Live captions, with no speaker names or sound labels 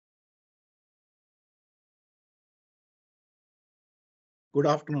Good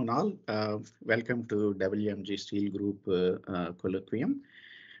afternoon, all. Welcome to WMG Steel Group Colloquium.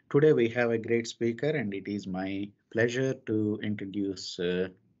 Today we have a great speaker, and it is my pleasure to introduce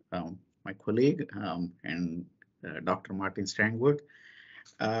my colleague and Dr. Martin Strangwood.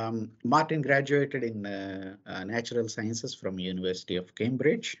 Martin graduated in Natural Sciences from University of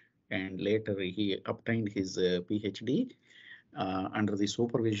Cambridge, and later he obtained his PhD under the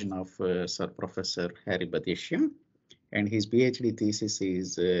supervision of Sir Professor Harry Badesha. And his PhD thesis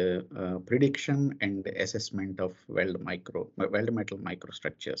is prediction and assessment of weld metal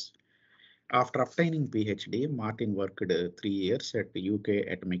microstructures. After obtaining PhD, Martin worked 3 years at the UK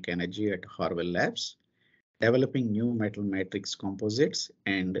Atomic Energy at Harwell Labs, developing new metal matrix composites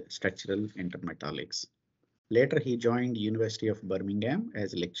and structural intermetallics. Later, he joined University of Birmingham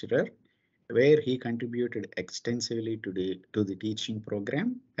as a lecturer, where he contributed extensively to the teaching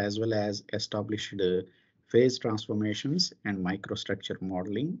program, as well as established phase transformations and microstructure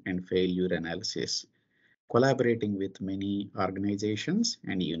modeling and failure analysis, collaborating with many organizations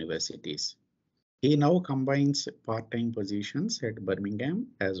and universities. He now combines part-time positions at Birmingham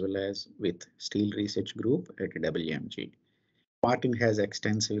as well as with Steel Research Group at WMG. Martin has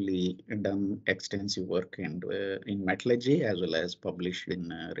done extensive work in metallurgy as well as published in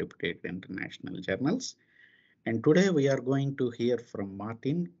reputed international journals. And today we are going to hear from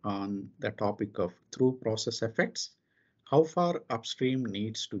Martin on the topic of through process effects, how far upstream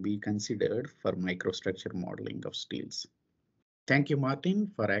needs to be considered for microstructure modeling of steels. Thank you,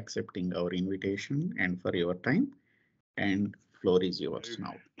 Martin, for accepting our invitation and for your time. And floor is yours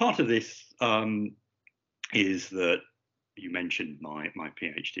now. Part of this is that you mentioned my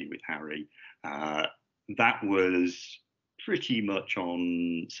PhD with Harry. That was pretty much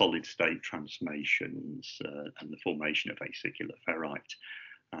on solid state transformations and the formation of acicular ferrite.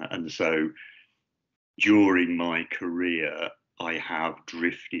 And so during my career, I have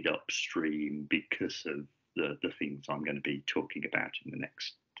drifted upstream because of the things I'm going to be talking about in the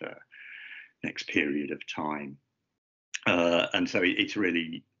next period of time. And so it's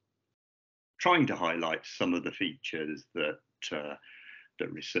really trying to highlight some of the features that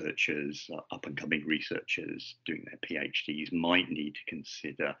researchers, up-and-coming researchers doing their PhDs might need to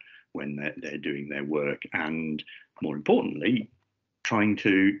consider when they're doing their work, and more importantly, trying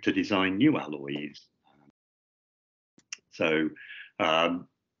to design new alloys. So a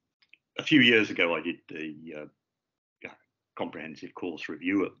few years ago, I did the comprehensive course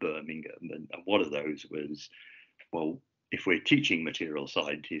review at Birmingham, and one of those was, well, if we're teaching material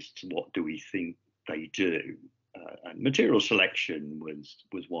scientists, what do we think they do? And material selection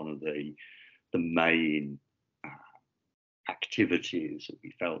was one of the main activities that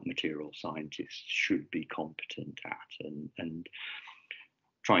we felt material scientists should be competent at, and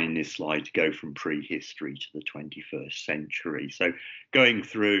trying this slide to go from prehistory to the 21st century. So going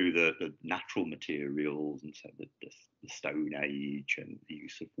through the natural materials, and so the Stone Age and the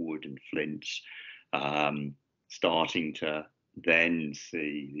use of wood and flints, starting to then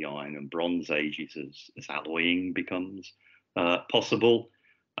see the Iron and Bronze Ages as alloying becomes possible.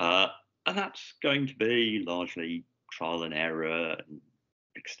 And that's going to be largely trial and error and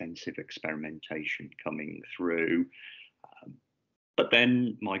extensive experimentation coming through. But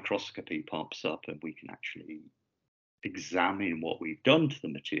then microscopy pops up, and we can actually examine what we've done to the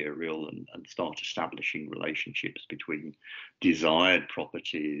material and start establishing relationships between desired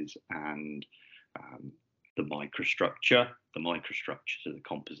properties and the microstructure. The microstructures are the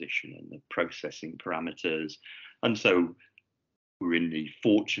composition and the processing parameters. And so we're in the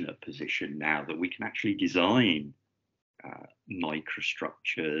fortunate position now that we can actually design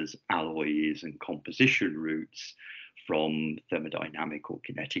microstructures, alloys, and composition routes from thermodynamic or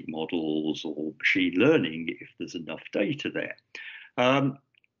kinetic models or machine learning if there's enough data there.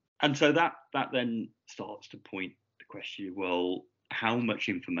 And so that then starts to point the question, well, how much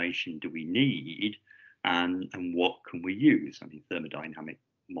information do we need, and what can we use? I mean, thermodynamic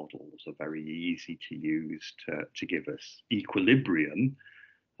models are very easy to use to give us equilibrium.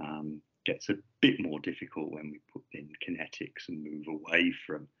 Gets a bit more difficult when we put in kinetics and move away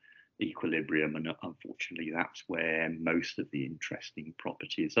from equilibrium, and unfortunately that's where most of the interesting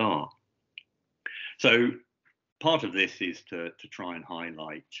properties are. So part of this is to try and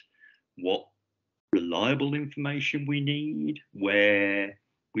highlight what reliable information we need, where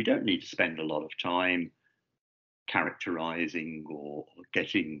we don't need to spend a lot of time characterizing or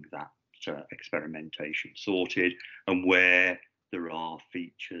getting that experimentation sorted, and where there are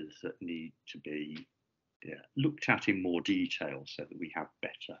features that need to be looked at in more detail so that we have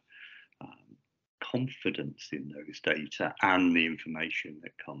better confidence in those data and the information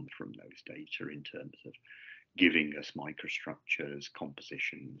that come from those data in terms of giving us microstructures,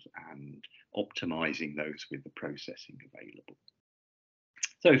 compositions, and optimizing those with the processing available.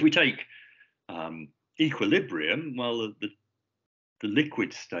 So if we take equilibrium, well, the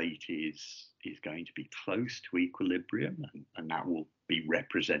liquid state is going to be close to equilibrium, and that will be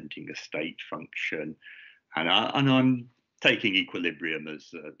representing a state function. And I'm taking equilibrium as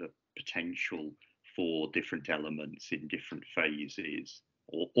the potential for different elements in different phases,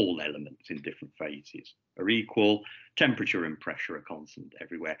 or all elements in different phases are equal. Temperature and pressure are constant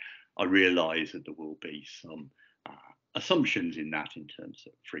everywhere. I realise that there will be some assumptions in that in terms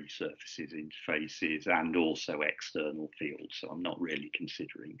of free surfaces, interfaces, and also external fields. So I'm not really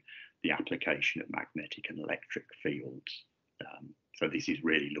considering the application of magnetic and electric fields. So this is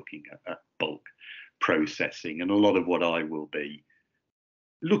really looking at bulk processing. And a lot of what I will be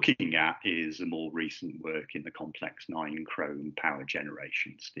looking at is a more recent work in the complex 9 chrome power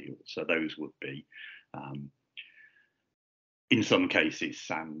generation steel. So those would be, in some cases,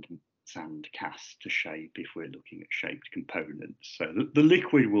 sand cast to shape if we're looking at shaped components. So the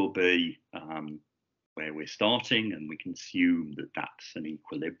liquid will be where we're starting, and we can assume that that's an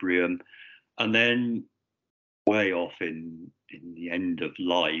equilibrium. And then way off in the end of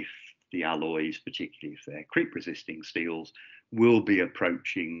life, the alloys, particularly if they're creep resisting steels, will be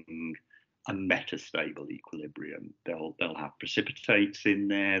approaching a metastable equilibrium. They'll have precipitates in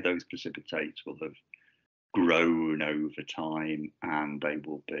there. Those precipitates will have grown over time, and they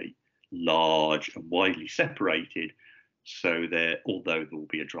will be large and widely separated, so although there will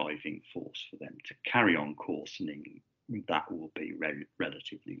be a driving force for them to carry on coarsening, that will be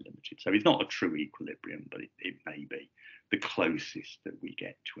relatively limited. So it's not a true equilibrium, but it may be the closest that we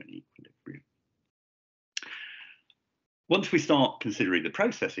get to an equilibrium. Once we start considering the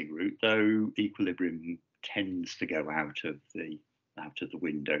processing route, though, equilibrium tends to go out of the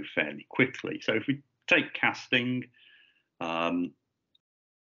window fairly quickly. So if we take casting,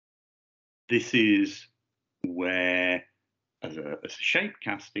 this is where, as a shape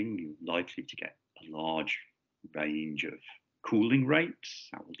casting, you're likely to get a large range of cooling rates.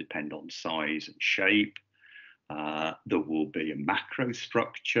 That will depend on size and shape. There will be a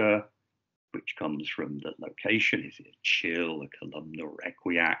macrostructure, which comes from the location. Is it a chill, a columnar, or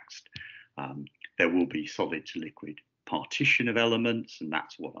equiaxed? There will be solid to liquid partition of elements, and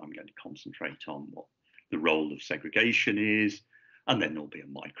that's what I'm going to concentrate on, what the role of segregation is. And then there'll be a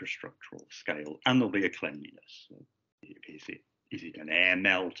microstructural scale, and there'll be a cleanliness. So is it an air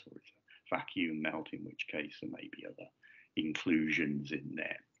melt, or is it a vacuum melt, in which case there may be other inclusions in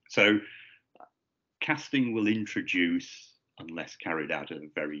there. So casting will introduce, unless carried out at a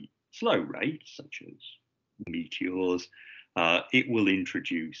very slow rate, such as meteors, it will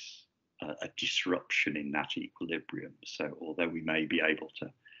introduce a disruption in that equilibrium. So although we may be able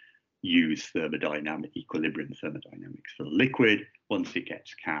to use equilibrium thermodynamics for the liquid, once it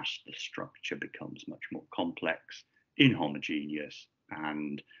gets cast, the structure becomes much more complex, inhomogeneous,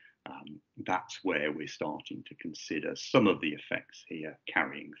 and that's where we're starting to consider some of the effects here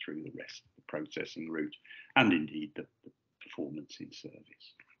carrying through the rest of the processing route, and indeed the performance in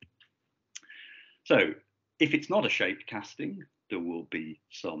service. So if it's not a shaped casting, there will be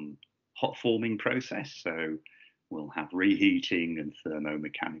some hot forming process. So we'll have reheating and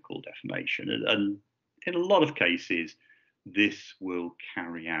thermomechanical deformation. And in a lot of cases, this will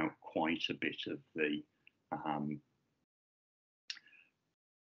carry out quite a bit of the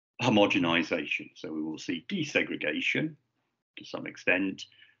homogenization. So we will see desegregation to some extent.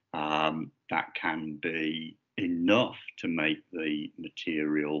 That can be enough to make the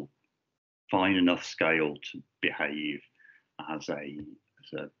material fine enough scale to behave as a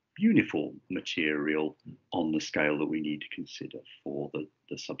uniform material on the scale that we need to consider for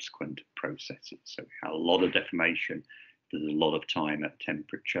the subsequent processes. So we have a lot of deformation, there's a lot of time at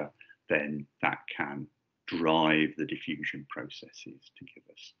temperature, then that can drive the diffusion processes to give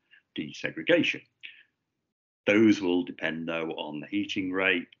us desegregation. Those will depend, though, on the heating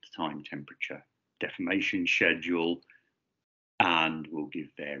rate, time, temperature, deformation schedule, and will give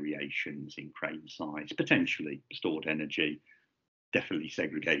variations in grain size, potentially stored energy, definitely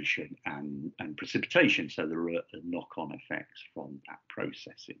segregation and precipitation. So there are knock-on effects from that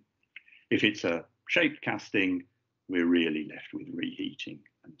processing. If it's a shaped casting, we're really left with reheating,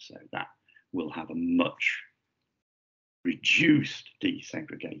 and so that will have a much reduced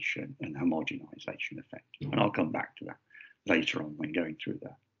desegregation and homogenization effect. And I'll come back to that later on when going through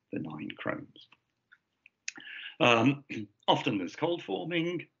the 9 chromes. Often there's cold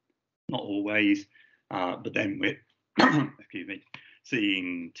forming, not always, but then we're excuse me,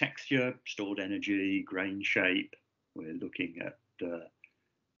 seeing texture, stored energy, grain shape. We're looking at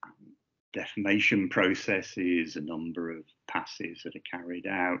deformation processes, a number of passes that are carried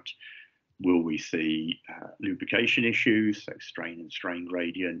out? Will we see lubrication issues, so strain and strain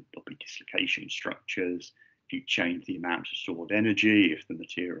gradient? There'll be dislocation structures. If you change the amount of stored energy, if the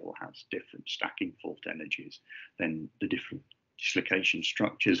material has different stacking fault energies, then the different dislocation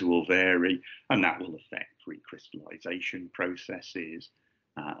structures will vary, and that will affect recrystallization processes,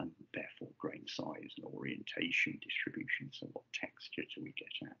 and therefore grain size and orientation distribution. So what texture do we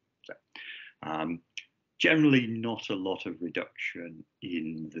get at? So generally not a lot of reduction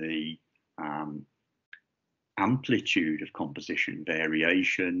in the amplitude of composition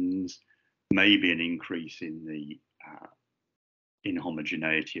variations, maybe an increase in the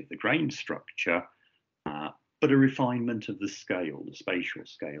inhomogeneity of the grain structure, but a refinement of the scale, the spatial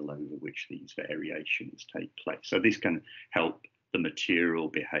scale over which these variations take place. So this can help the material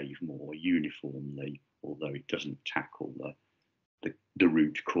behave more uniformly, although it doesn't tackle the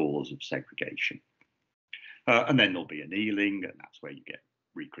root cause of segregation. And then there'll be annealing, and that's where you get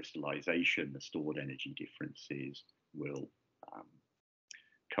recrystallization. The stored energy differences will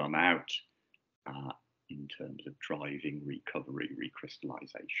come out in terms of driving recovery,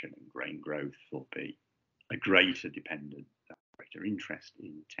 recrystallization, and grain growth. Will be a greater interest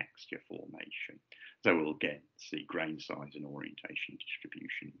in texture formation. So we'll again see grain size and orientation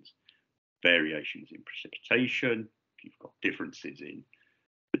distributions, variations in precipitation. If you've got differences in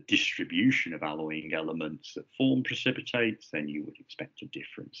the distribution of alloying elements that form precipitates, then you would expect a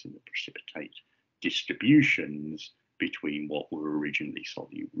difference in the precipitate distributions between what were originally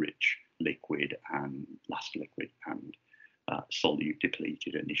solute-rich liquid and last liquid and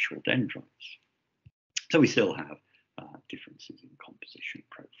solute-depleted initial dendrites. So we still have differences in composition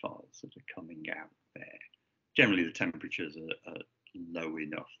profiles that are coming out there. Generally, the temperatures are low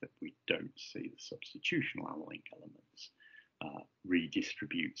enough that we don't see the substitutional alloying elements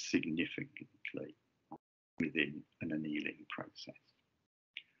redistribute significantly within an annealing process.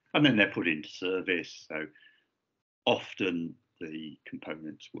 And then they're put into service. So often the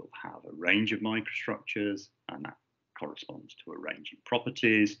components will have a range of microstructures, and that corresponds to a range in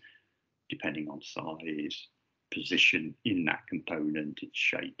properties, depending on size, position in that component, its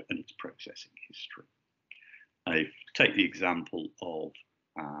shape, and its processing history. If take the example of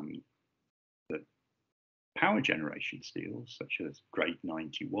the power generation steels, such as grade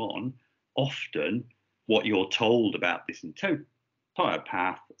 91, often what you're told about this entire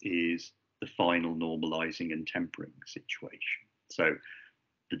path is the final normalizing and tempering situation. So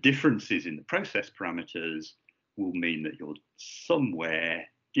the differences in the process parameters will mean that you're somewhere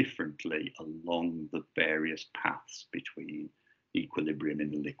differently along the various paths between equilibrium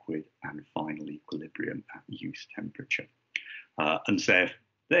in the liquid and final equilibrium at use temperature. And so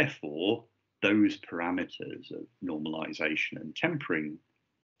therefore, those parameters of normalization and tempering,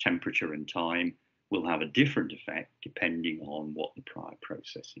 temperature and time, will have a different effect depending on what the prior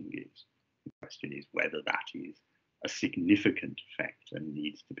processing is. The question is whether that is a significant effect and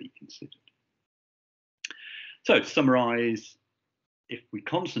needs to be considered. So to summarize, if we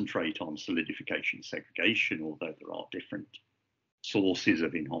concentrate on solidification segregation, although there are different sources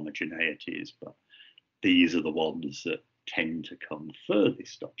of inhomogeneities, but these are the ones that tend to come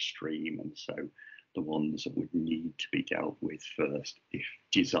furthest upstream, and so the ones that would need to be dealt with first if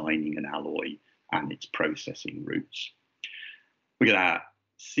designing an alloy and its processing routes. We're going to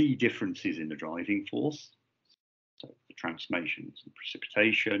see differences in the driving force. So the transformations and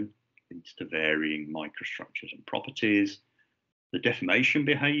precipitation leads to varying microstructures and properties. The deformation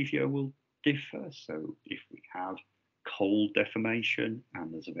behavior will differ. So if we have cold deformation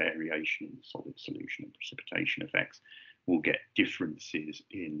and there's a variation in solid solution and precipitation effects, we'll get differences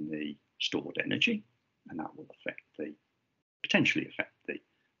in the stored energy, and that will potentially affect the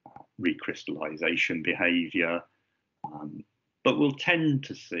recrystallization behavior. But we'll tend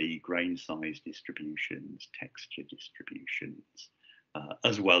to see grain size distributions, texture distributions,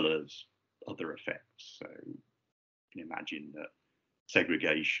 as well as other effects. So you can imagine that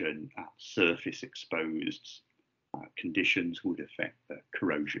segregation at surface exposed conditions would affect the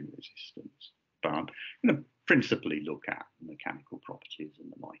corrosion resistance. But I'm going to principally look at the mechanical properties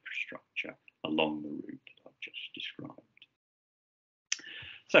and the microstructure along the route that I've just described.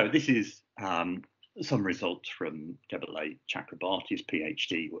 So this is some results from A. Chakrabarty's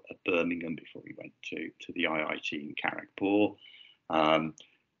PhD at Birmingham before he went to the IIT in Kharagpur.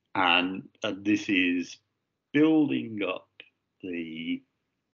 And this is building up the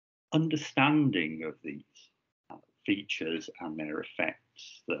understanding of these features and their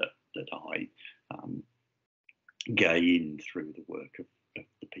effects that I gained through the work of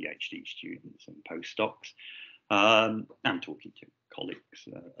the PhD students and postdocs, and talking to colleagues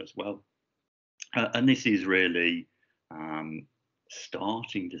as well. And this is really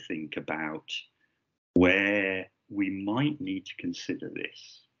starting to think about where we might need to consider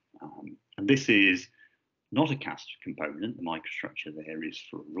this. And this is not a cast component. The microstructure there is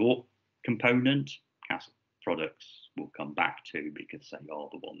for a raw component. Cast products we'll come back to because they are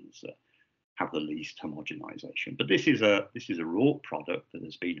the ones that have the least homogenization. But this is a raw product that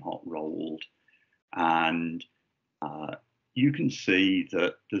has been hot rolled, and you can see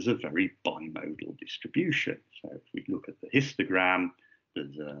that there's a very bimodal distribution. So if we look at the histogram,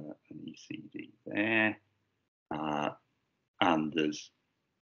 there's an ECD there, and there's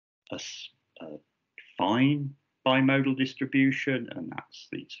a fine bimodal distribution, and that's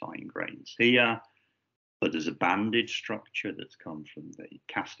these fine grains here. But there's a banded structure that's come from the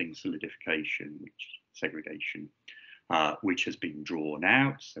casting solidification, segregation, which has been drawn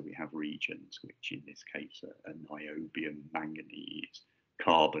out. So we have regions which in this case are niobium, manganese,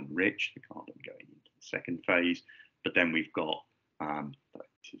 carbon rich, the carbon going into the second phase. But then we've got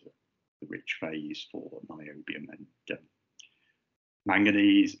this is the rich phase for niobium and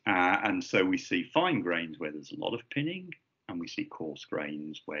manganese. And so we see fine grains where there's a lot of pinning, and we see coarse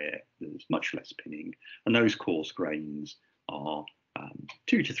grains where there's much less pinning. And those coarse grains are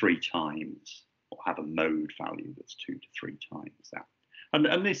 2 to 3 times, or have a mode value that's 2 to 3 times that.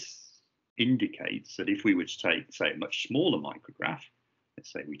 And this indicates that if we were to take, say, a much smaller micrograph,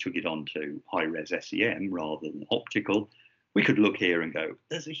 let's say we took it onto high-res SEM rather than optical, we could look here and go,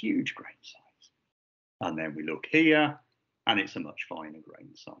 there's a huge grain size. And then we look here, and it's a much finer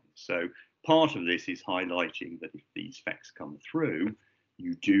grain size. So part of this is highlighting that if these effects come through,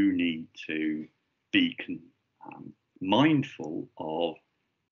 you do need to be mindful of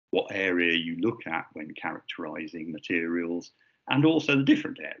what area you look at when characterizing materials, and also the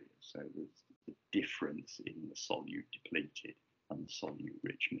different areas. So there's the difference in the solute depleted and the solute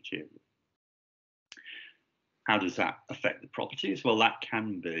rich material. How does that affect the properties? Well, that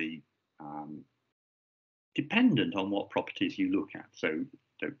can be dependent on what properties you look at. So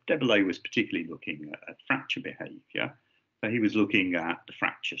Debelay was particularly looking at fracture behavior. So he was looking at the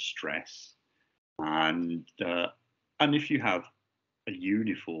fracture stress, and if you have a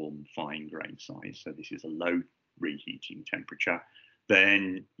uniform fine grain size, so this is a low reheating temperature,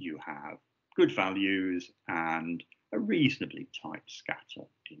 then you have good values and a reasonably tight scatter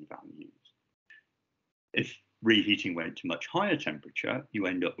in values. If reheating went to much higher temperature, you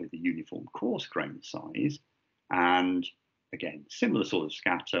end up with a uniform coarse grain size, and again, similar sort of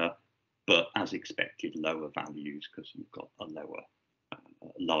scatter, but as expected, lower values because you've got a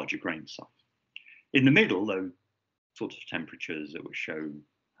larger grain size. In the middle, those sorts of temperatures that were shown,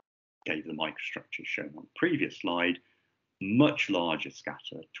 gave the microstructure shown on the previous slide, much larger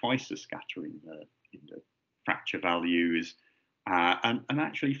scatter, twice the scatter in the fracture values, and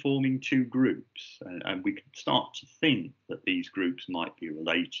actually forming 2 groups. And we can start to think that these groups might be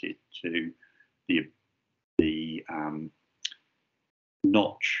related to the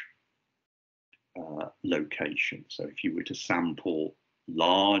notch location. So if you were to sample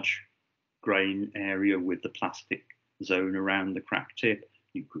large grain area with the plastic zone around the crack tip,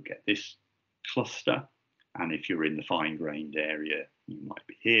 you could get this cluster. And if you're in the fine grained area, you might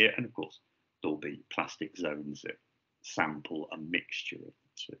be here. And of course, there'll be plastic zones that sample a mixture of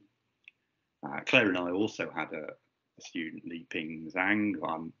the 2. Claire and I also had a student, Li Ping Zhang, who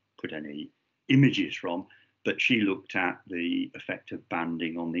I haven't put any images from, but she looked at the effect of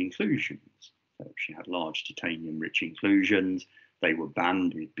banding on the inclusions. So she had large titanium-rich inclusions. They were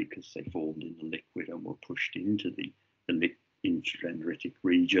banded because they formed in the liquid and were pushed into the intradendritic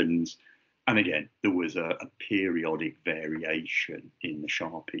regions. And again, there was a periodic variation in the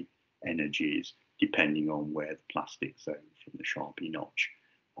Sharpie energies depending on where the plastic zone from the Sharpie notch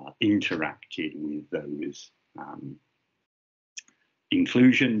interacted with those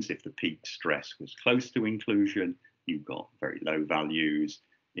inclusions. If the peak stress was close to inclusion, you got very low values.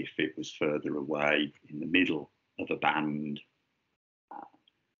 If it was further away in the middle of a band,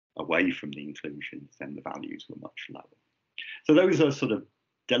 away from the inclusions, then the values were much lower. So those are sort of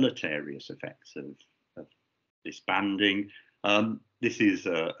deleterious effects of this banding. This is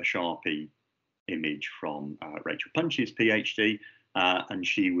a Sharpie image from Rachel Punch's PhD, and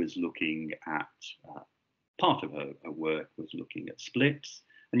she was looking at, part of her work was looking at splits.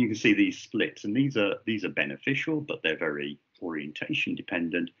 And you can see these splits, and these are beneficial, but they're very orientation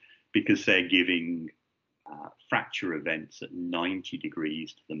dependent because they're giving fracture events at 90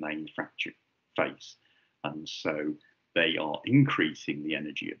 degrees to the main fracture face. And so they are increasing the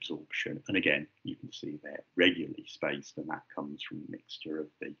energy absorption. And again, you can see they're regularly spaced, and that comes from a mixture of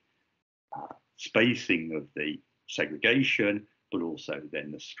the spacing of the segregation, but also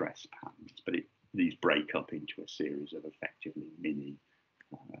then the stress patterns. But these break up into a series of effectively mini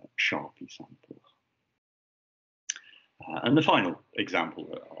Sharpie samples. And the final example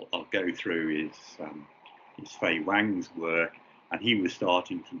that I'll go through is Fei Wang's work, and he was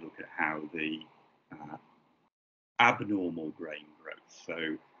starting to look at how the abnormal grain growth.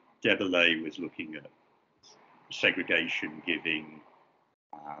 So Debelay was looking at segregation giving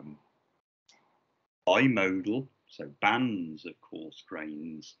bimodal, so bands of coarse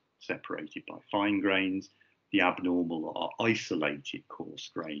grains separated by fine grains. The abnormal are isolated coarse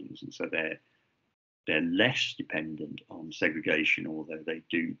grains, and so they're less dependent on segregation, although they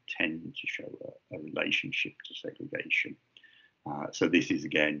do tend to show a relationship to segregation. So this is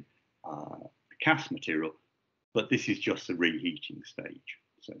again a cast material, but this is just the reheating stage.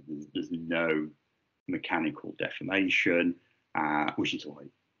 So there's no mechanical deformation, which is why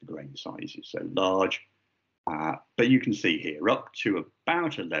the grain size is so large. But you can see here up to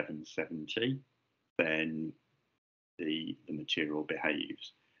about 1170, then the material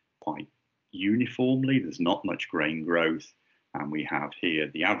behaves quite uniformly. There's not much grain growth, and we have here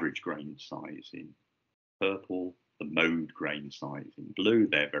the average grain size in purple, the mode grain size in blue.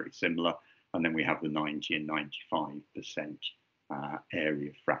 They're very similar, and then we have the 90 and 95%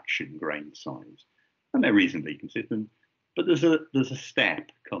 area fraction grain size, and they're reasonably consistent. But there's a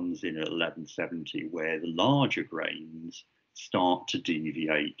step comes in at 1170 where the larger grains start to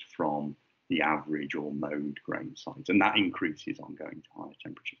deviate from the average or mode grain size, and that increases on going to higher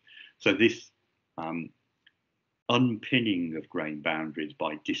temperatures. So this unpinning of grain boundaries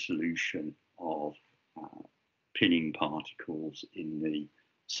by dissolution of pinning particles in the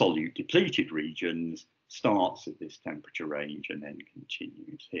solute depleted regions starts at this temperature range and then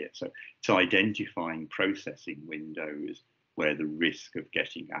continues here. So it's identifying processing windows where the risk of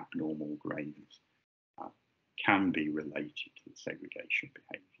getting abnormal grains can be related to the segregation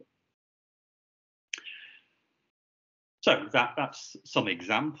behavior. So that's some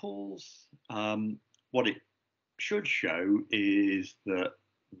examples. What it should show is that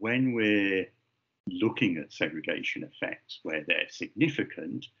when we're looking at segregation effects where they're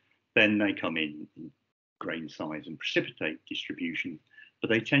significant, then they come in grain size and precipitate distribution, but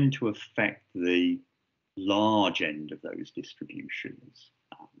they tend to affect the large end of those distributions,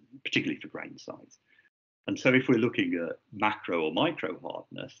 particularly for grain size. And so if we're looking at macro or micro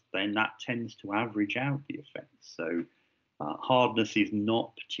hardness, then that tends to average out the effects. So hardness is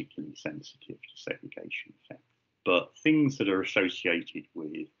not particularly sensitive to segregation effects, but things that are associated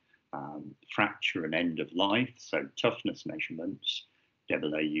with fracture and end of life, so toughness measurements,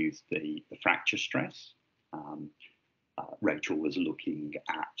 Debelay used the fracture stress. Rachel was looking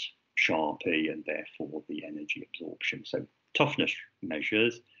at Sharpie and therefore the energy absorption. So toughness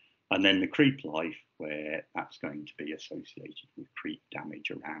measures, and then the creep life, where that's going to be associated with creep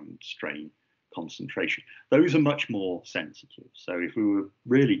damage around strain concentration. Those are much more sensitive. So if we were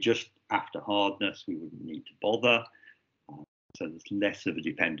really just after hardness, we wouldn't need to bother. So there's less of a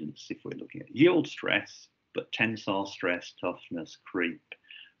dependence if we're looking at yield stress, but tensile stress, toughness, creep.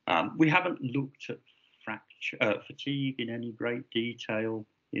 We haven't looked at fatigue in any great detail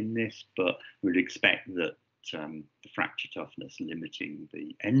in this, but we'd expect that the fracture toughness limiting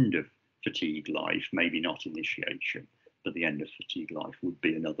the end of fatigue life, maybe not initiation, but the end of fatigue life would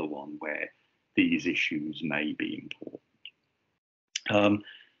be another one where these issues may be important.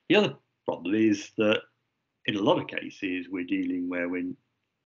 The other problem is that in a lot of cases, we're dealing where we're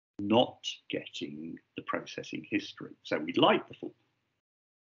not getting the processing history. So we'd like the full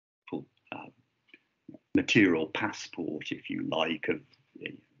material passport, if you like, of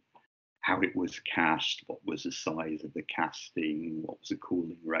how it was cast, what was the size of the casting, what was the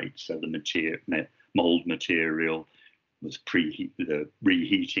cooling rate. So the mold material was the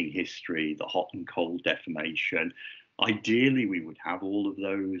reheating history, the hot and cold deformation. Ideally, we would have all of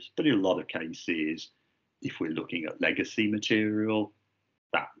those, but in a lot of cases, if we're looking at legacy material,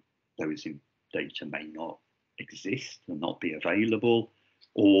 those data may not exist and not be available,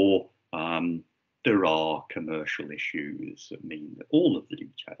 or there are commercial issues that mean that all of the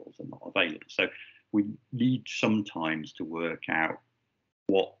details are not available. So we need sometimes to work out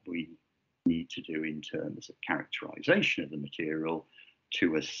what we need to do in terms of characterization of the material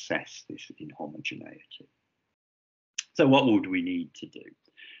to assess this inhomogeneity. So what would we need to do?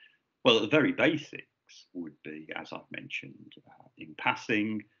 Well, at the very basics would be, as I've mentioned in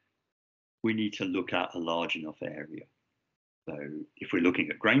passing, we need to look at a large enough area. So if we're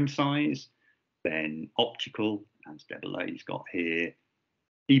looking at grain size, then optical, as Debelay's got here,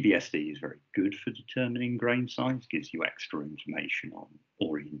 EBSD is very good for determining grain size, gives you extra information on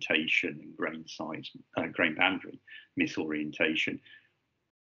orientation and grain size, grain boundary misorientation.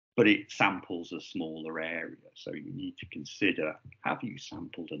 but it samples a smaller area. So you need to consider, have you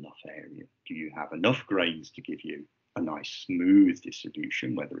sampled enough area? Do you have enough grains to give you a nice smooth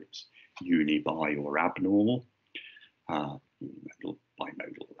distribution, whether it's uni, bi, or abnormal, unimodal,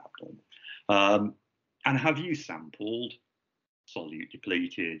 bimodal, or abnormal? And have you sampled solute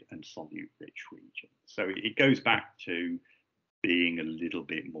depleted and solute rich regions? So it goes back to being a little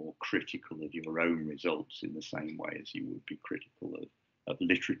bit more critical of your own results in the same way as you would be critical of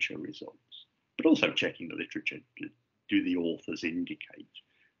literature results, but also checking the literature. Do the authors indicate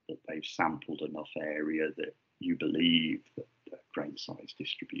that they've sampled enough area that you believe that the grain size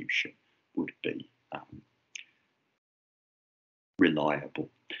distribution would be reliable?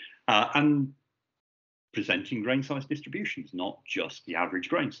 And presenting grain size distributions, not just the average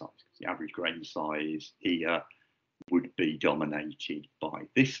grain size, because the average grain size here would be dominated by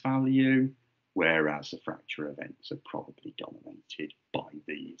this value, whereas the fracture events are probably dominated by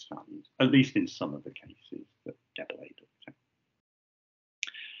these values, at least in some of the cases that Deborah looked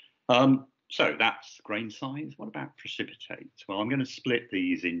at. So that's grain size. What about precipitates? Well, I'm going to split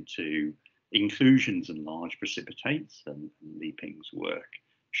these into inclusions and large precipitates, and Leaping's work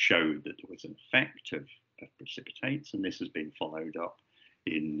showed that there was an effect of precipitates, and this has been followed up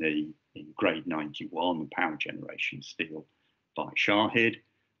in grade 91 power generation steel by Shahid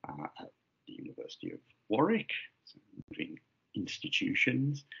at the University of Warwick, so moving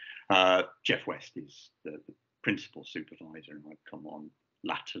institutions. Jeff West is the principal supervisor, and I've come on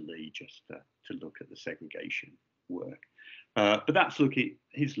latterly just to look at the segregation work. But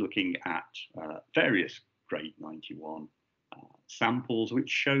he's looking at various grade 91 samples which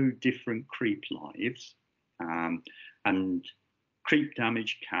show different creep lives, and creep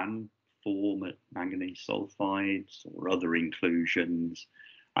damage can form at manganese sulfides or other inclusions.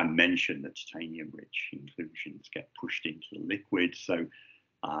 I mentioned that titanium-rich inclusions get pushed into the liquid, so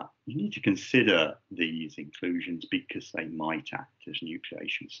you need to consider these inclusions because they might act as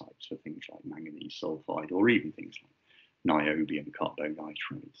nucleation sites for things like manganese sulfide or even things like niobium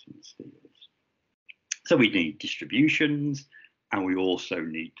carbonitrates in steels. So we need distributions, and we also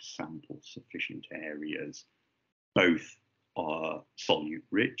need to sample sufficient areas, both solute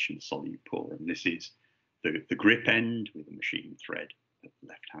rich and solute poor. And this is the grip end with a machine thread at the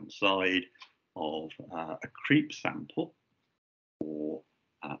left-hand side of a creep sample for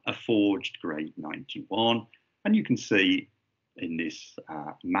a forged grade 91. And you can see in this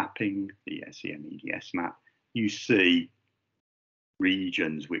mapping, the SEM-EDS map, you see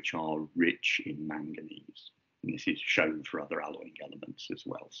regions which are rich in manganese. And this is shown for other alloying elements as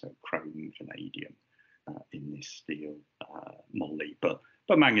well, so chrome, vanadium in this steel moly, but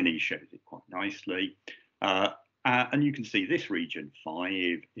manganese shows it quite nicely. And you can see this region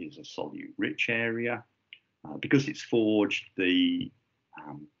 5 is a solute rich area. Because it's forged, the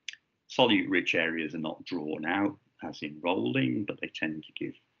solute rich areas are not drawn out as in rolling, but they tend to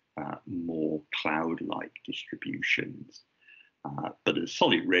give more cloud-like distributions. But as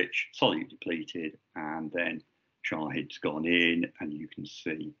solute rich, solute depleted, and then Shahid's gone in, and you can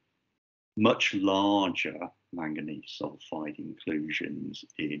see much larger manganese sulfide inclusions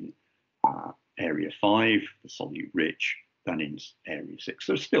in area 5, the solute rich, than in area 6.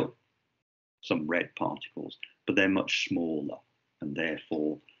 There's still some red particles, but they're much smaller, and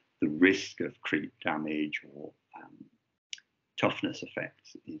therefore the risk of creep damage or toughness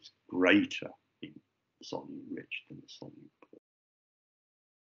effects is greater in the solute rich than the solute poor.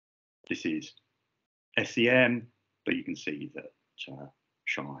 This is SEM, but you can see that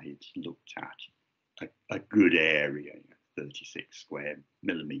Shahid's looked at a good area, 36 square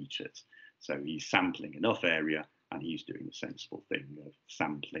millimeters. So he's sampling enough area, and he's doing the sensible thing of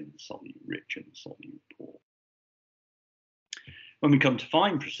sampling solute rich and solute poor. When we come to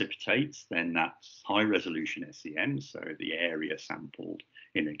fine precipitates, then that's high resolution SEM, so the area sampled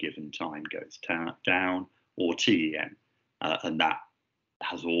in a given time goes down, or TEM, and that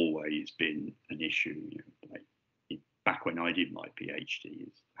has always been an issue. Back when I did my PhD,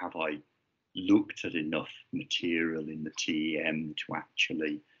 is have I looked at enough material in the TEM to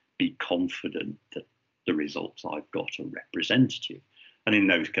actually be confident that the results I've got are representative? And in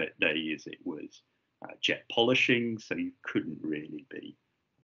those days, it was jet polishing, so you couldn't really be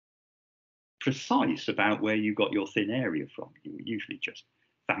precise about where you got your thin area from. You were usually just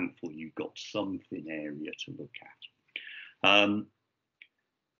thankful you got some thin area to look at.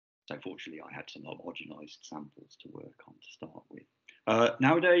 So fortunately, I had some homogenized samples to work on to start with.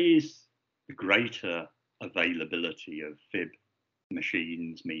 Nowadays, the greater availability of FIB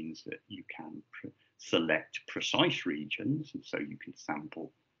machines means that you can select precise regions, and so you can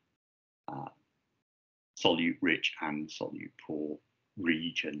sample solute rich and solute poor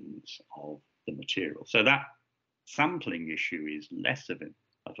regions of the material. So that sampling issue is less of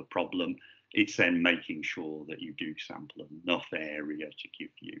a problem. It's then making sure that you do sample enough area to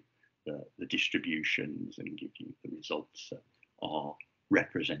give you the distributions and give you the results that are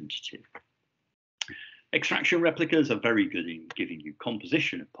representative. Extraction replicas are very good in giving you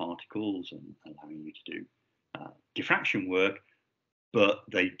composition of particles and allowing you to do diffraction work, but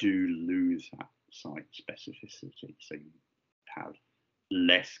they do lose that site specificity. So you have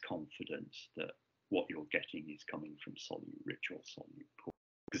less confidence that what you're getting is coming from solute rich or solute poor,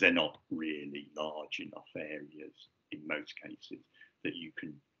 because they're not really large enough areas in most cases that you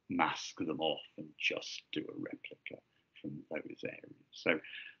can mask them off and just do a replica from those areas. So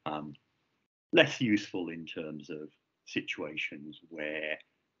less useful in terms of situations where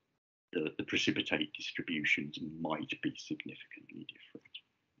the precipitate distributions might be significantly different.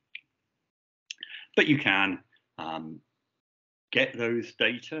 But you can get those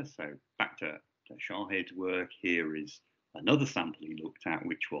data. So back to Shahid's work, here is another sample he looked at,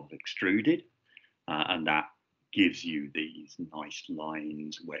 which was extruded, and that gives you these nice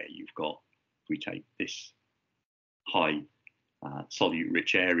lines where you've got, if we take this high solute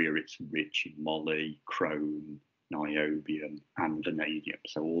rich area, it's rich in moly, chrome, niobium and vanadium.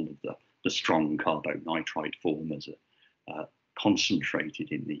 So all of the strong carbonitride formers are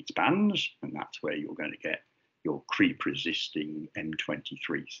concentrated in these bands, and that's where you're going to get your creep resisting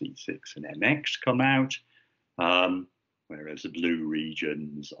M23C6 and MX come out, whereas the blue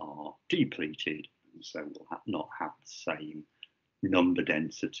regions are depleted, and so will not have the same number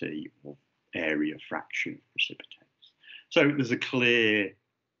density or area fraction of precipitates. So there's a clear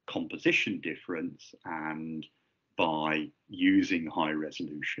composition difference, and by using high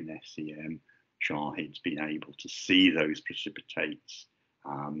resolution SEM, Shahid's been able to see those precipitates,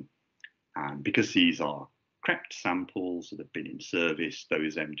 and because these are crept samples that have been in service,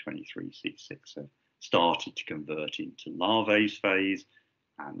 those M23C6 have started to convert into larvase phase,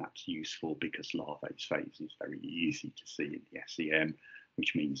 and that's useful because larvase phase is very easy to see in the SEM,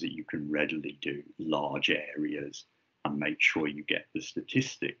 which means that you can readily do large areas and make sure you get the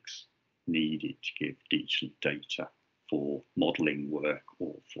statistics needed to give decent data for modelling work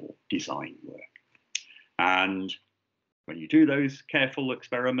or for design work. And when you do those careful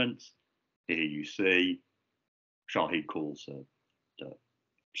experiments, here you see Shahid calls the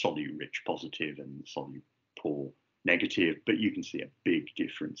solute rich positive and solute poor negative, but you can see a big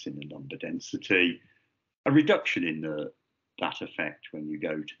difference in the number density, a reduction in that effect when you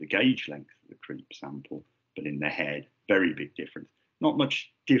go to the gauge length of the creep sample, but in the head, very big difference. Not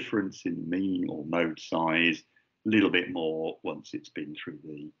much difference in mean or mode size, a little bit more once it's been through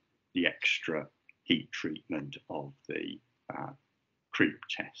the extra heat treatment of the creep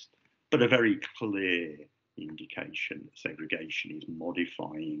test, but a very clear indication that segregation is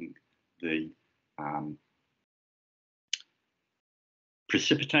modifying the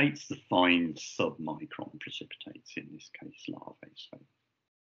precipitates, the fine submicron precipitates, in this case larvae.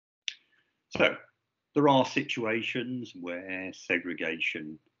 So there are situations where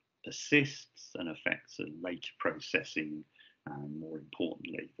segregation persists and affects the later processing and, more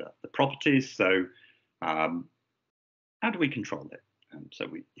importantly, the properties. So how do we control it? So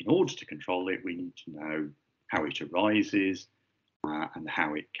in order to control it, we need to know how it arises and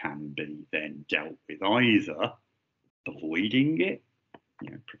how it can be then dealt with, either avoiding it.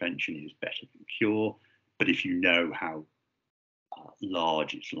 Prevention is better than cure, but if you know how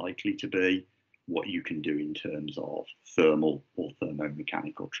large it's likely to be, what you can do in terms of thermal or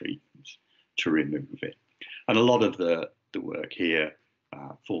thermomechanical treatments to remove it. And a lot of the work here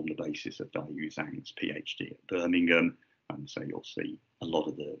formed the basis of Dayu Zhang's PhD at Birmingham, and so you'll see a lot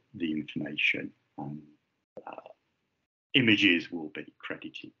of the information and images will be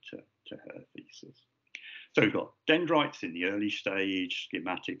credited to her thesis. So we've got dendrites in the early stage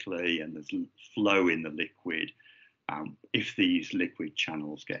schematically, and there's flow in the liquid. If these liquid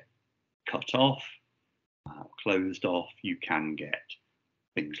channels get cut off, closed off, you can get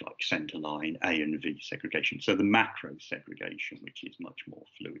things like centerline A and V segregation. So the macro segregation, which is much more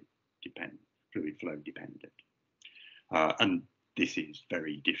fluid flow dependent. And this is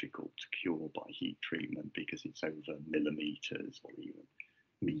very difficult to cure by heat treatment because it's over millimeters or even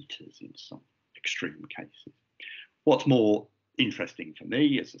meters in some extreme cases. What's more interesting for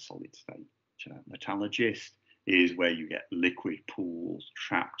me as a solid state metallurgist is where you get liquid pools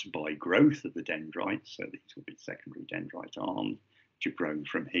trapped by growth of the dendrites. So these will be secondary dendrite arms, which have grown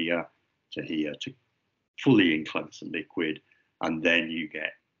from here to fully enclose the liquid. And then you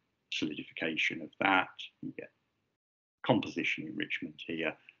get solidification of that, you get composition enrichment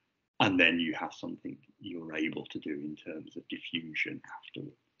here, and then you have something you're able to do in terms of diffusion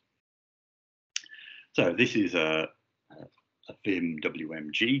afterwards. So this is a VIM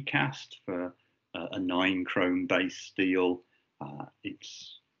WMG cast for a 9 chrome base steel.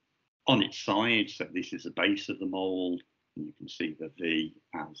 It's on its side, so this is the base of the mould, and you can see the V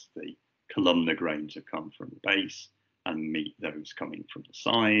as the columnar grains have come from the base and meet those coming from the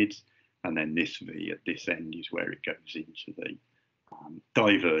sides, and then this V at this end is where it goes into the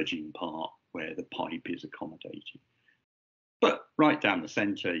diverging part where the pipe is accommodated. But right down the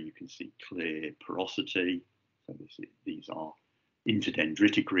centre you can see clear porosity, so these are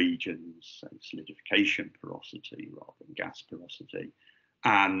interdendritic regions, so solidification porosity rather than gas porosity,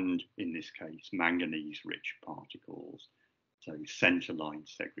 and in this case manganese-rich particles, so centre-line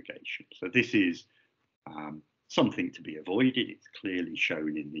segregation. So this is something to be avoided. It's clearly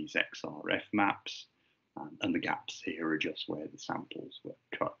shown in these XRF maps, and the gaps here are just where the samples were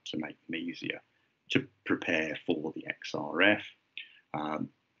cut to make them easier to prepare for the XRF.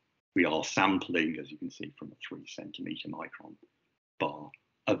 We are sampling, as you can see, from a 3 centimetre micron bar,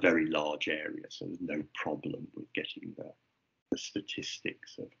 a very large area, so there's no problem with getting the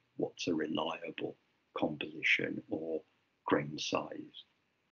statistics of what's a reliable composition or grain size.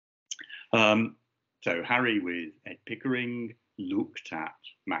 So Harry with Ed Pickering looked at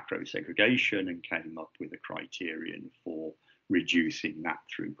macro segregation and came up with a criterion for reducing that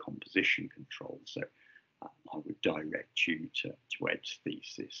through composition control. So I would direct you to Ed's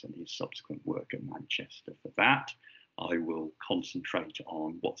thesis and his subsequent work at Manchester for that. I will concentrate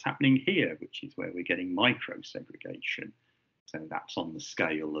on what's happening here, which is where we're getting micro segregation. So that's on the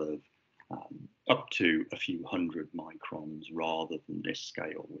scale of up to a few hundred microns rather than this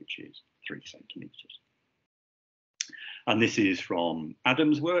scale, which is 3 centimetres. And this is from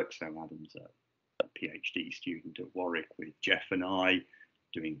Adam's work. So Adam's a PhD student at Warwick with Jeff and I,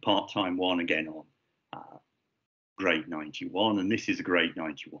 doing part-time one again on grade 91. And this is a grade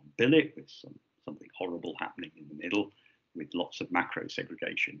 91 billet with something horrible happening in the middle with lots of macro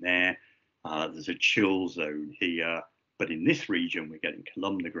segregation there. There's a chill zone here, but in this region we're getting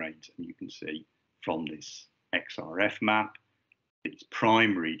columnar grains, and you can see from this XRF map it's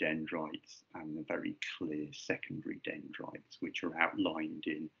primary dendrites and the very clear secondary dendrites, which are outlined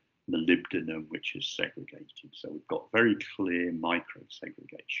in molybdenum, which is segregated. So we've got very clear micro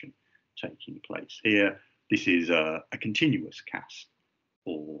segregation taking place here. This is a continuous cast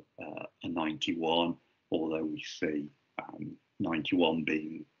for a 91, although we see 91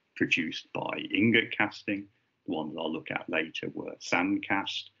 being produced by ingot casting. The ones I'll look at later were sand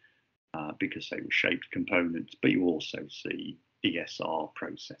cast because they were shaped components, but you also see ESR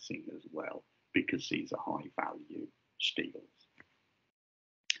processing as well because these are high value steels.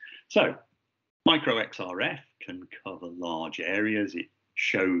 So micro XRF can cover large areas. It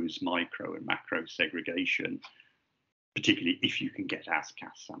shows micro and macro segregation, particularly if you can get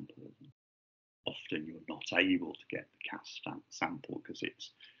as-cast samples. Often you're not able to get the cast sample because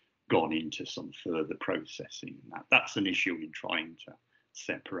it's gone into some further processing. That's an issue in trying to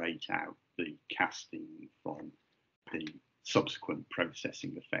separate out the casting from the subsequent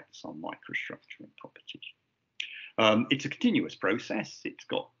processing effects on microstructure and properties. It's a continuous process. It's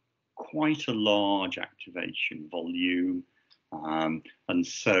got quite a large activation volume, and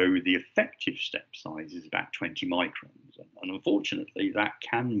so the effective step size is about 20 microns, and unfortunately that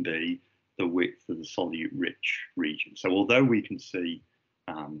can be the width of the solute rich region. So although we can see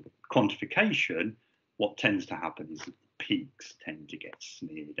quantification, what tends to happen is that the peaks tend to get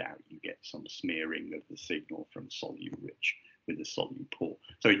smeared out. You get some smearing of the signal from solute rich with a solute poor.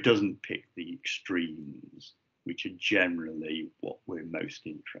 So it doesn't pick the extremes, which are generally what we're most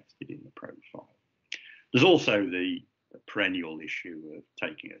interested in the profile. There's also the perennial issue of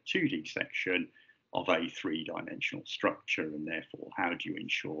taking a 2D section of a 3-dimensional structure, and therefore how do you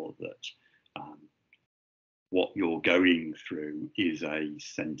ensure that what you're going through is a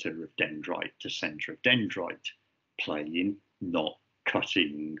centre of dendrite to centre of dendrite plane, not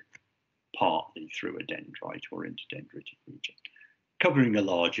cutting partly through a dendrite or interdendritic region. Covering a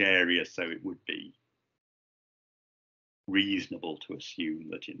large area, so it would be reasonable to assume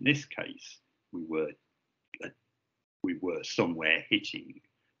that in this case we were somewhere hitting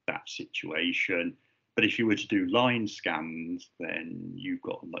that situation. But if you were to do line scans, then you've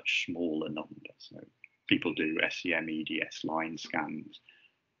got a much smaller number. So people do SEM EDS line scans.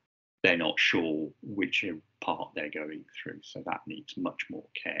 They're not sure which part they're going through, so that needs much more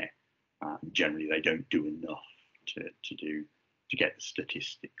care. Generally, they don't do enough to get the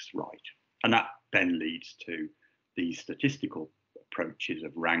statistics right, and that then leads to these statistical approaches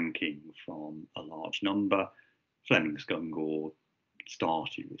of ranking from a large number. Fleming's Gungor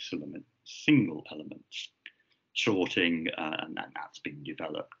started with single elements sorting, and then that's been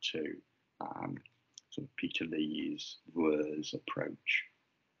developed to sort of Peter Lee's Wur's approach.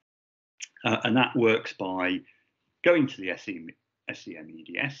 And that works by going to the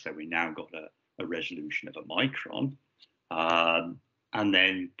SEM-EDS, so we now got a resolution of a micron, and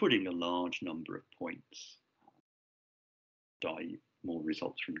then putting a large number of points. More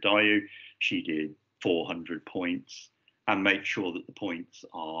results from Dayu. She did 400 points, and make sure that the points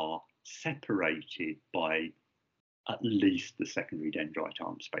are separated by at least the secondary dendrite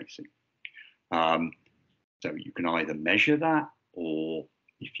arm spacing. So you can either measure that, or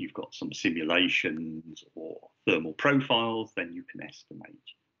if you've got some simulations or thermal profiles, then you can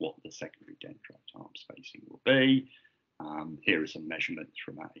estimate what the secondary dendrite arm spacing will be. Here are some measurements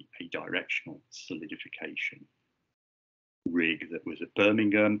from a directional solidification rig that was at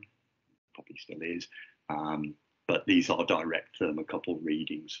Birmingham, probably still is, but these are direct thermocouple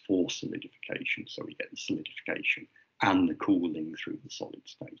readings for solidification, so we get the solidification and the cooling through the solid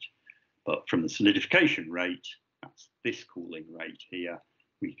state. But from the solidification rate, that's this cooling rate here,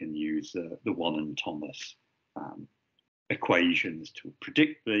 we can use the Wan and Thomas equations to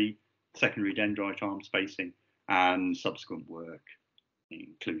predict the secondary dendrite arm spacing, and subsequent work,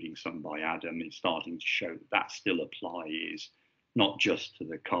 including some by Adam, is starting to show that still applies not just to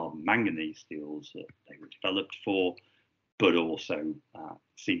the carbon manganese steels that they were developed for, but also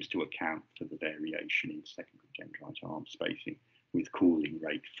seems to account for the variation in secondary dendrite arm spacing with cooling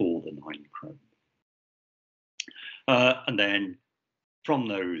rate for the 9 chrome. And then from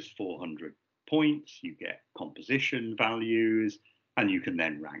those 400 points, you get composition values, and you can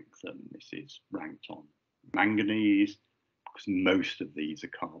then rank them. This is ranked on manganese, because most of these are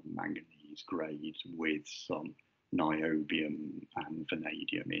carbon manganese grades with some niobium and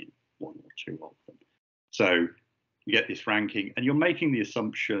vanadium in 1 or 2 of them. So you get this ranking, and you're making the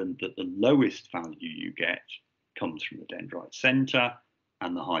assumption that the lowest value you get comes from the dendrite center,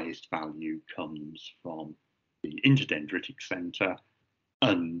 and the highest value comes from the interdendritic center,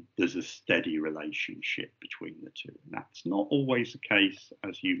 and there's a steady relationship between the two. And that's not always the case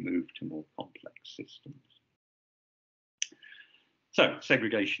as you move to more complex systems. So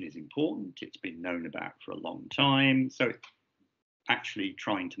segregation is important. It's been known about for a long time. So actually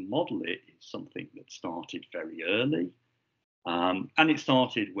trying to model it is something that started very early. And it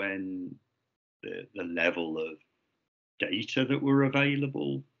started when the level of data that were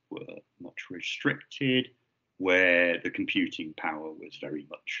available were much restricted, where the computing power was very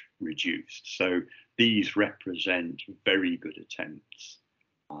much reduced. So these represent very good attempts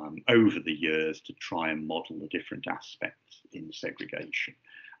over the years to try and model the different aspects in segregation.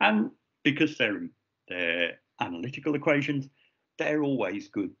 And because they're analytical equations, they're always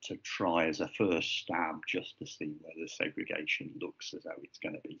good to try as a first stab just to see whether segregation looks as though it's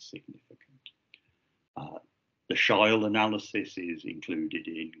going to be significant. The Scheil analysis is included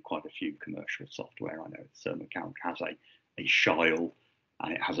in quite a few commercial software. I know Thermocalc has a Scheil,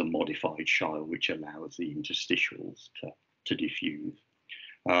 and it has a modified Scheil which allows the interstitials to diffuse.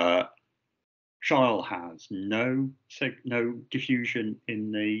 Scheil has no diffusion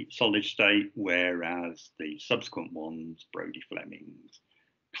in the solid state, whereas the subsequent ones, Brodie-Fleming's,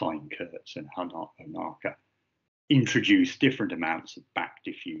 Klein-Kurtz and Honaka, introduce different amounts of back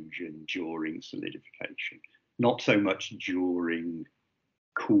diffusion during solidification, not so much during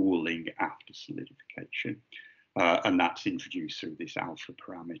cooling after solidification. And that's introduced through this alpha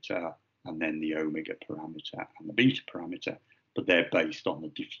parameter, and then the omega parameter and the beta parameter, but they're based on the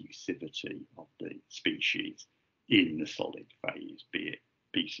diffusivity of the species in the solid phase, be it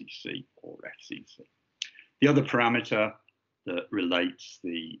BCC or FCC. The other parameter that relates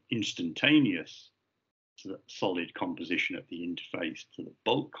the instantaneous solid composition at the interface to the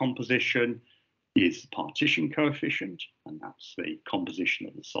bulk composition is the partition coefficient, and that's the composition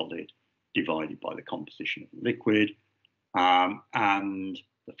of the solid divided by the composition of the liquid, and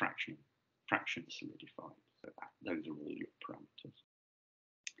the fraction solidified. So those are all your parameters.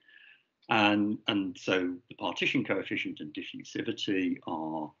 And so the partition coefficient and diffusivity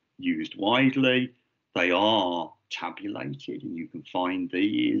are used widely. They are tabulated, and you can find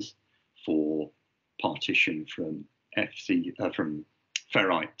these for partition from from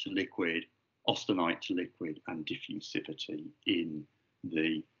ferrite to liquid, austenite to liquid, and diffusivity in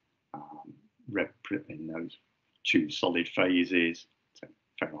the in those 2 solid phases, so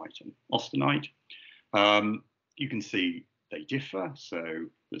ferrite and austenite. You can see they differ, so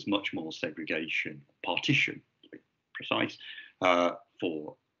there's much more segregation, partition to be precise,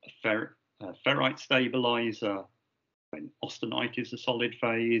 for a ferrite stabilizer when austenite is a solid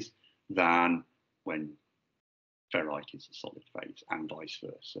phase than when ferrite is a solid phase. states and vice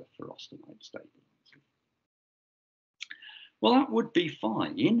versa for austenite stabilizers. Well, that would be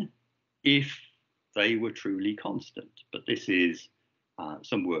fine if they were truly constant, but this is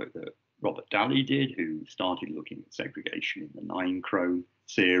some work that Robert Daly did, who started looking at segregation in the 9-chrome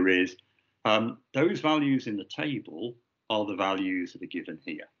series. Those values in the table are the values that are given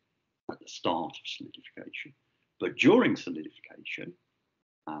here at the start of solidification. But during solidification,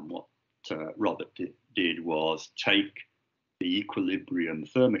 what Robert did was take the equilibrium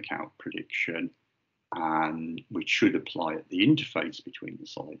thermocount prediction, and which should apply at the interface between the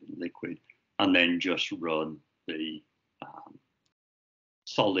solid and liquid, and then just run the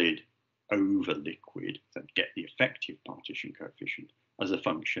solid over liquid, so get the effective partition coefficient as a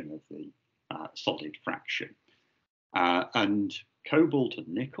function of the solid fraction. And cobalt and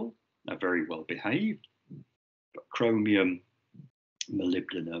nickel are very well behaved, but chromium,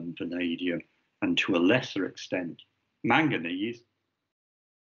 molybdenum, vanadium, and to a lesser extent manganese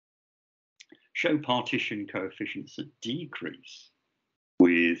show partition coefficients that decrease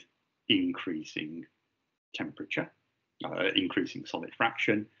with increasing temperature, increasing solid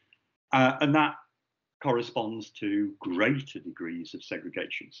fraction, and that corresponds to greater degrees of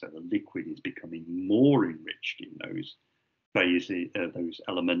segregation. So the liquid is becoming more enriched in those phases, those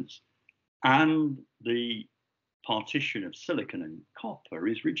elements, and the partition of silicon and copper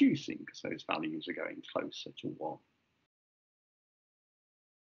is reducing because those values are going closer to 1.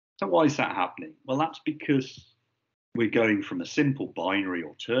 So why is that happening? Well, that's because we're going from a simple binary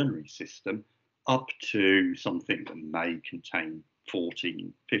or ternary system up to something that may contain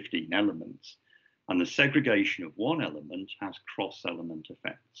 14, 15 elements. And the segregation of one element has cross-element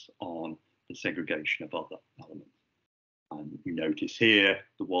effects on the segregation of other elements. And you notice here,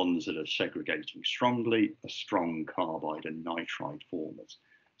 the ones that are segregating strongly are strong carbide and nitride formers.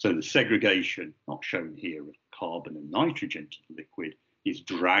 So the segregation, not shown here, of carbon and nitrogen to the liquid is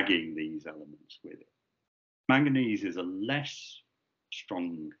dragging these elements with it. Manganese is a less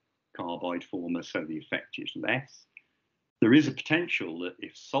strong carbide former, so the effect is less. There is a potential that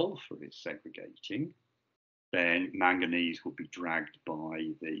if sulfur is segregating, then manganese will be dragged by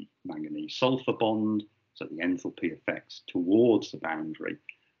the manganese-sulfur bond, so the enthalpy effects towards the boundary.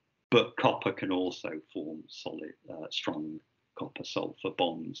 But copper can also form solid, strong copper-sulfur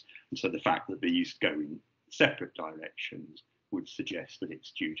bonds. And so the fact that these go in separate directions would suggest that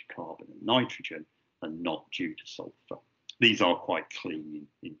it's due to carbon and nitrogen and not due to sulfur. These are quite clean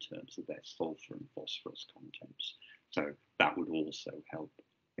in terms of their sulfur and phosphorus contents. So that would also help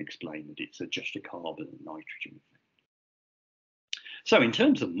explain that it's just a carbon and nitrogen effect. So in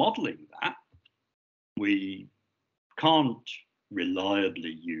terms of modeling that, we can't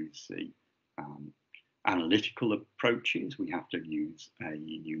reliably use the analytical approaches. We have to use a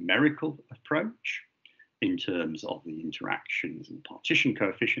numerical approach in terms of the interactions and partition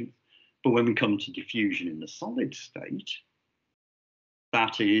coefficients. But when we come to diffusion in the solid state,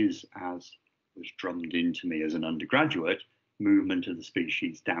 that is, as was drummed into me as an undergraduate, movement of the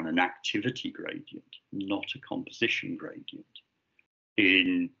species down an activity gradient, not a composition gradient.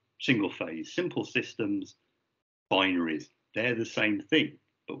 In single phase simple systems, binaries, they're the same thing.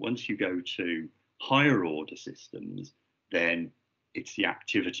 But once you go to higher order systems, then it's the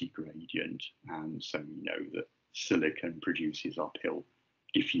activity gradient. And so we know that silicon produces uphill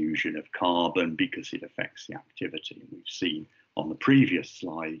diffusion of carbon because it affects the activity. And we've seen on the previous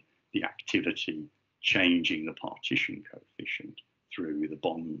slide the activity changing the partition coefficient through the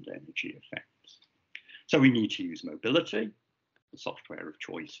bond energy effects. So we need to use mobility. The software of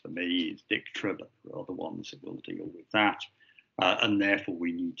choice for me is Dictra, but there are other ones that will deal with that. And therefore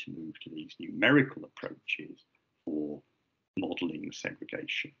we need to move to these numerical approaches for modeling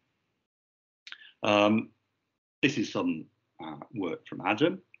segregation. This is some work from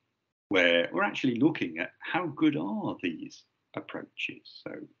Adam, where we're actually looking at how good are these approaches.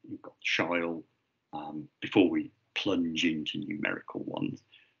 So you've got Scheil, before we plunge into numerical ones,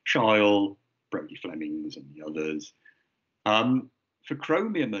 Scheil, Brodie-Flemings and the others. For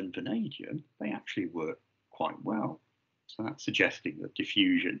chromium and vanadium, they actually work quite well. So that's suggesting that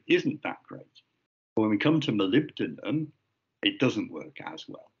diffusion isn't that great. But when we come to molybdenum, it doesn't work as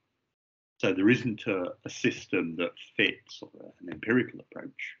well. So there isn't a system that fits, or an empirical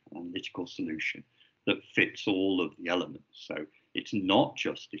approach, an analytical solution that fits all of the elements. So it's not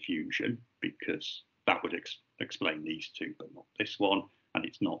just diffusion, because that would explain these two, but not this one. And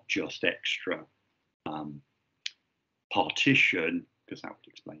it's not just extra partition, because that would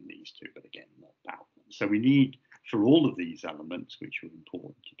explain these two, but again, not that one. So we need, for all of these elements, which are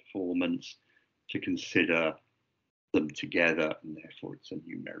important to performance, to consider them together, and therefore it's a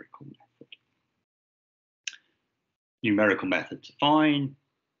numerical method. Numerical methods are fine,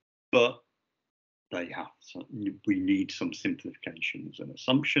 but we need some simplifications and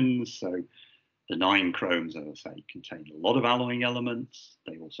assumptions. So the 9 chromes, as I say, contain a lot of alloying elements.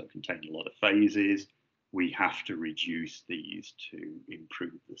 They also contain a lot of phases. We have to reduce these to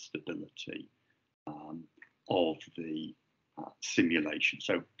improve the stability of the simulation.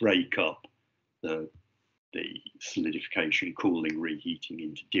 So break up the solidification, cooling, reheating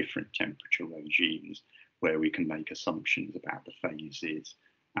into different temperature regimes where we can make assumptions about the phases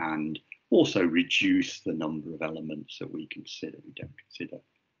and also reduce the number of elements that we consider. We don't consider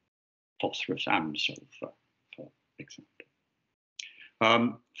phosphorus and sulfur, for example.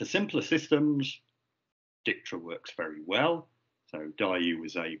 For simpler systems, DICTRA works very well. So Dayu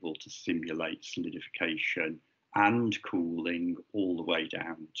was able to simulate solidification and cooling all the way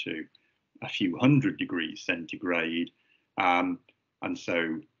down to a few hundred degrees centigrade. And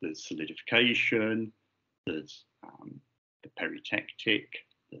so there's solidification, there's the peritectic,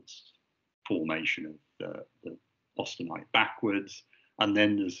 there's formation of the austenite backwards, and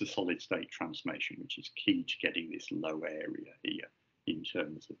then there's the solid state transformation, which is key to getting this low area here in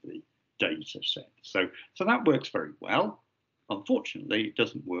terms of the data set. So that works very well. Unfortunately, it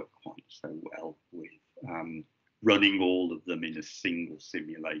doesn't work quite so well with running all of them in a single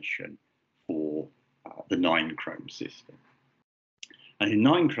simulation for the 9 chrome system. And in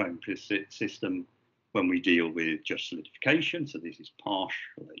 9 chrome system, when we deal with just solidification, so this is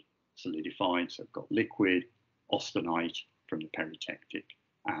partially solidified, so I've got liquid, austenite from the peritectic,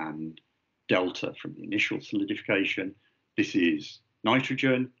 and delta from the initial solidification. This is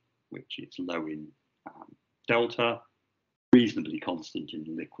nitrogen, which is low in delta, reasonably constant in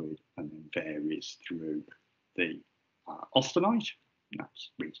the liquid, and then varies through the austenite.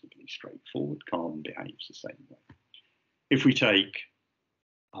 That's reasonably straightforward. Carbon behaves the same way. If we take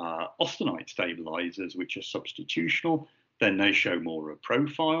austenite stabilizers, which are substitutional, then they show more of a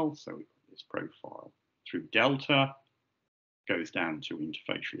profile. So we've got this profile through delta, goes down to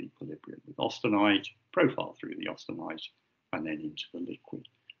interfacial equilibrium with austenite, profile through the austenite, and then into the liquid.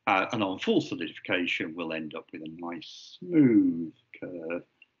 And on full solidification, we'll end up with a nice smooth curve,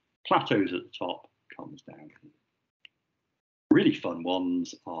 plateaus at the top, comes down here. Really fun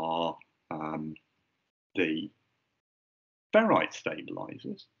ones are the ferrite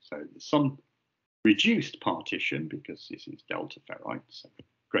stabilizers. So there's some reduced partition because this is delta ferrite, so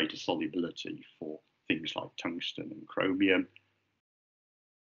greater solubility for things like tungsten and chromium,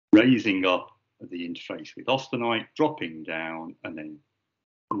 raising up the interface with austenite, dropping down, and then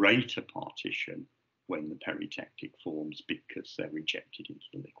greater partition when the peritectic forms because they're rejected into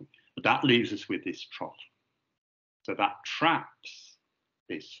the liquid. But that leaves us with this trough. So that traps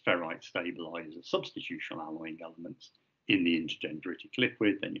this ferrite stabilizer substitutional alloying elements in the interdendritic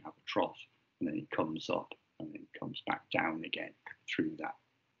liquid. Then you have a trough, and then it comes up and then it comes back down again through that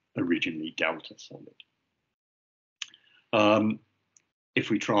originally delta solid. If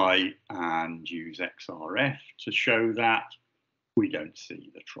we try and use XRF to show that, we don't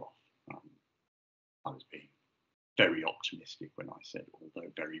see the trough. I was being very optimistic when I said, although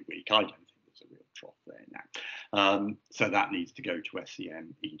very weak, I don't think there's a real trough there now. So that needs to go to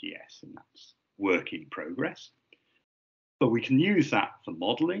SEM EDS, and that's work in progress. But we can use that for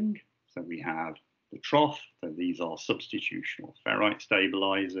modeling. So we have the trough, so these are substitutional ferrite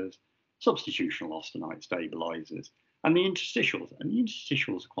stabilizers, substitutional austenite stabilizers, and the interstitials. And the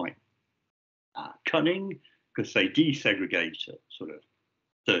interstitials are quite cunning because they desegregate at sort of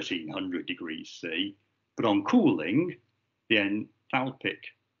 1300 degrees C, but on cooling, the enthalpic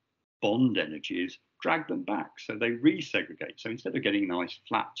bond energies drag them back, so they resegregate. So instead of getting a nice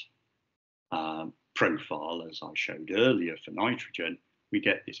flat profile, as I showed earlier for nitrogen, we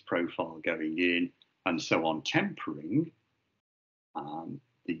get this profile going in, and so on tempering,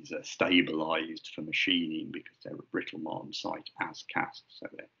 these are stabilized for machining because they're at brittle Martin site as cast, so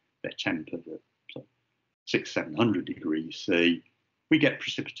they're tempered at 600-700 degrees C. We get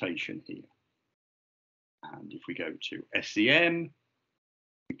precipitation here. And if we go to SEM,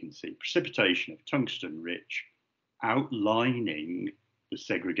 we can see precipitation of tungsten rich outlining the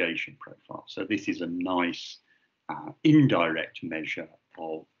segregation profile. So this is a nice indirect measure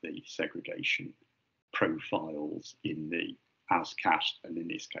of the segregation profiles in the as cast, and in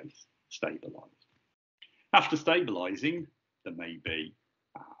this case, stabilized. After stabilizing, there may be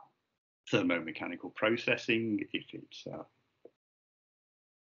thermomechanical processing if it's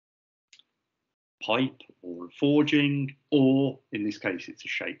pipe or forging, or in this case, it's a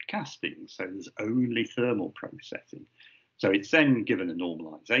shaped casting. So there's only thermal processing. So it's then given a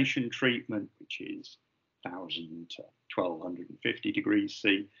normalization treatment, which is 1000 to 1250 degrees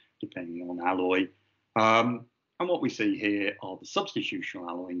C, depending on alloy. And what we see here are the substitutional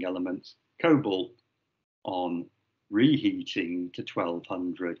alloying elements, cobalt on reheating to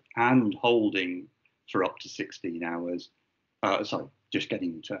 1200 and holding for up to 16 hours. Sorry, just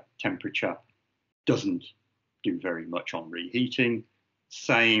getting to temperature doesn't do very much on reheating.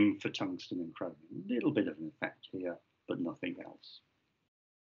 Same for tungsten and chromium. A little bit of an effect here, but nothing else.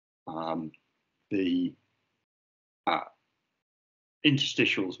 The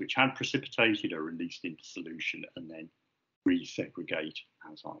interstitials which had precipitated are released into solution and then resegregate,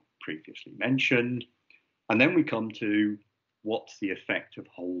 as I previously mentioned. And then we come to what's the effect of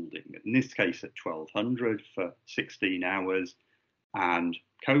holding, in this case at 1200 for 16 hours. And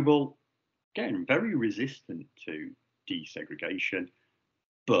cobalt, again, very resistant to desegregation,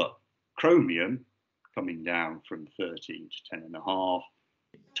 but chromium coming down from 13 to 10.5,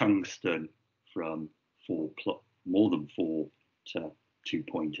 tungsten from more than 4 to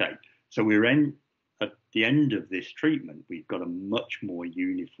 2.8. So we're at the end of this treatment, we've got a much more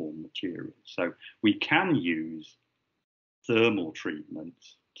uniform material. So we can use thermal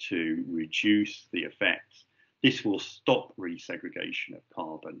treatments to reduce the effects. This will stop resegregation of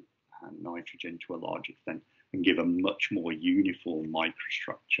carbon and nitrogen to a large extent and give a much more uniform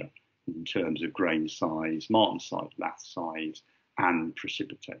microstructure in terms of grain size, martensite lath size, and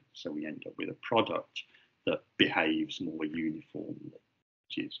precipitate. So we end up with a product that behaves more uniformly,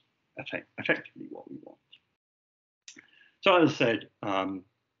 which is effectively what we want. So as I said,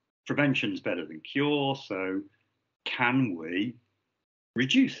 prevention is better than cure. So can we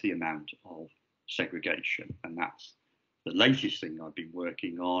reduce the amount of segregation? And that's the latest thing I've been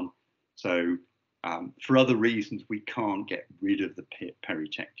working on. So for other reasons, we can't get rid of the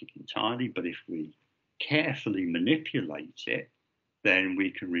peritectic entirely, but if we carefully manipulate it, then we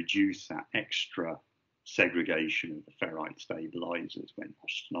can reduce that extra segregation of the ferrite stabilizers when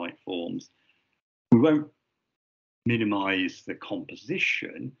austenite forms. We won't minimize the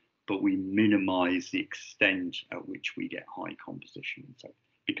composition, but we minimize the extent at which we get high composition. So it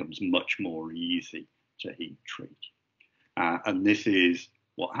becomes much more easy to heat treat. And this is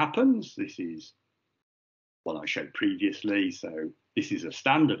what happens. This is what I showed previously. So this is a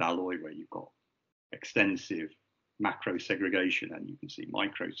standard alloy where you've got extensive macro segregation, and you can see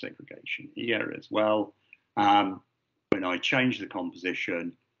micro segregation here as well. When I change the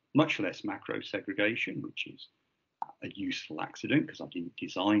composition, much less macro segregation, which is a useful accident because I didn't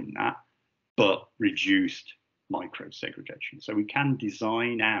design that, but reduced micro segregation. So we can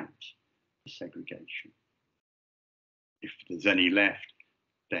design out the segregation. If there's any left,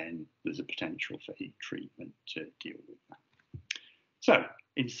 then there's a potential for heat treatment to deal with that. So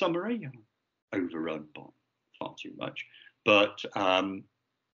in summary, overrun by far too much, but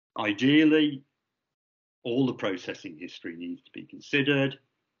ideally, all the processing history needs to be considered.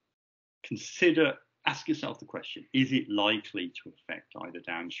 Ask yourself the question, is it likely to affect either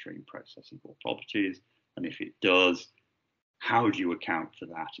downstream processing or properties? And if it does, how do you account for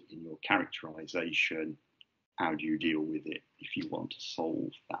that in your characterization? How do you deal with it if you want to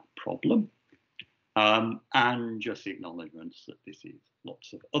solve that problem? And just acknowledgements that this is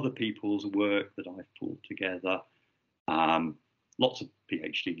lots of other people's work that I've pulled together. Lots of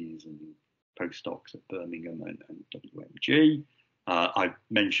PhDs and postdocs at Birmingham and WMG. I've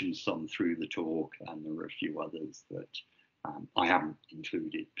mentioned some through the talk, and there are a few others that I haven't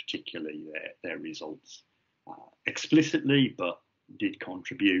included particularly their results explicitly, but did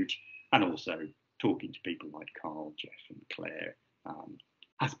contribute. And also talking to people like Carl, Jeff and Claire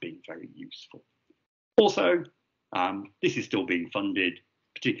has been very useful. Also, this is still being funded,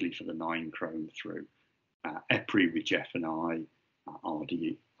 particularly for the 9 chrome through EPRI with Jeff and I.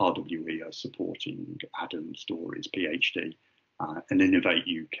 RWE are supporting Adam Story's PhD, and Innovate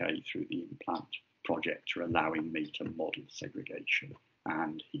UK through the implant project are allowing me to model segregation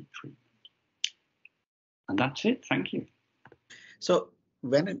and heat treatment. And that's it. Thank you. So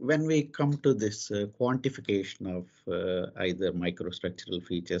when we come to this quantification of either microstructural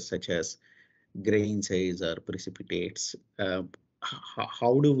features such as grain size or precipitates,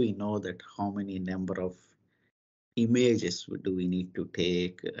 how do we know that how many number of images do we need to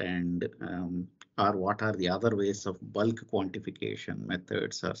take, and or what are the other ways of bulk quantification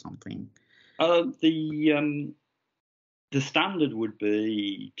methods or something? The standard would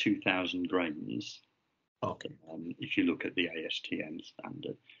be 2,000 grains. Okay. If you look at the ASTM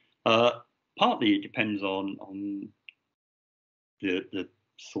standard, partly it depends on the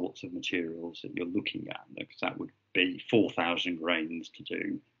sorts of materials that you're looking at, because that would be 4,000 grains to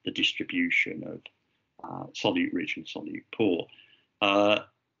do the distribution of solute rich and solute poor.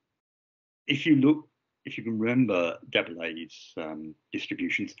 If you can remember Debellay's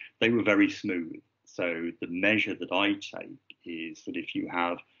distributions, they were very smooth. So the measure that I take is that if you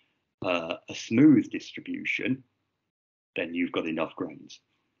have a smooth distribution, then you've got enough grains.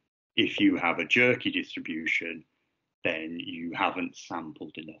 If you have a jerky distribution, then you haven't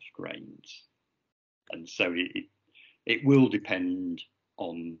sampled enough grains. And so it will depend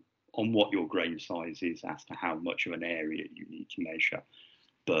on what your grain size is as to how much of an area you need to measure.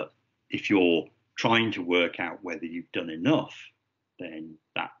 But if you're trying to work out whether you've done enough, then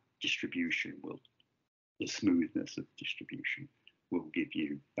that distribution the smoothness of distribution will give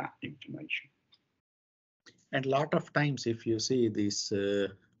you that information. And a lot of times, if you see these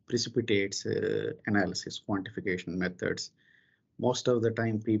precipitates analysis quantification methods, most of the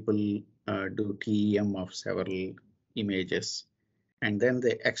time people do TEM of several images, and then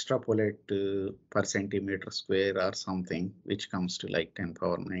they extrapolate per centimeter square or something, which comes to like 10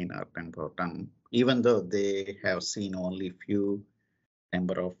 power 9 or 10 power 10, even though they have seen only few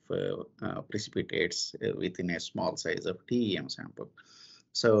number of precipitates within a small size of TEM sample.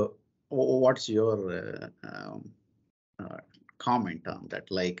 So what's your comment on that?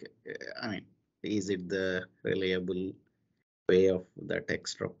 Like, I mean, is it the reliable way of that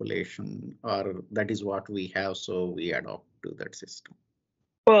extrapolation, or that is what we have, so we adopt to that system?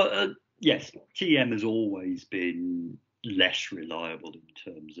 Well, yes, TEM has always been less reliable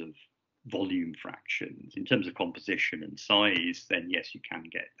in terms of volume fractions. In terms of composition and size, then yes, you can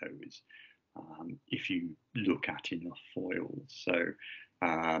get those if you look at enough foils. So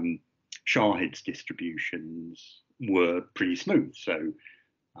Shahid's distributions were pretty smooth, so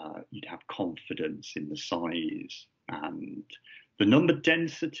you'd have confidence in the size, and the number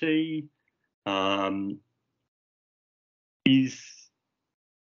density is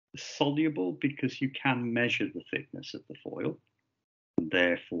soluble because you can measure the thickness of the foil, and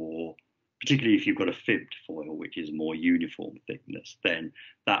therefore, particularly if you've got a fibbed foil, which is more uniform thickness, then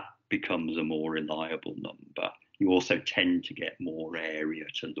that becomes a more reliable number. You also tend to get more area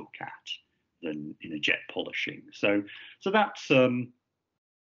to look at than in a jet polishing. So that's a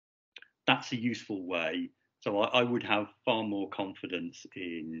useful way. So I would have far more confidence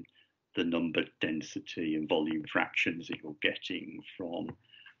in the number density and volume fractions that you're getting from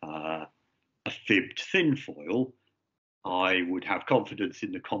a fibbed thin foil. I would have confidence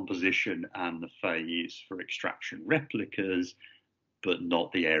in the composition and the phase for extraction replicas, but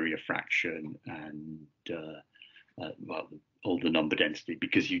not the area fraction and all the number density,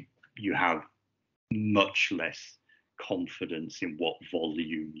 because you have much less confidence in what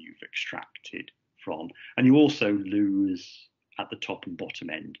volume you've extracted from, and you also lose at the top and bottom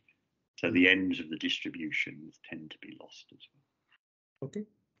end. So the ends of the distributions tend to be lost as well. Okay,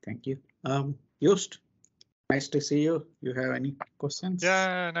 thank you. Joost, nice to see you. You have any questions?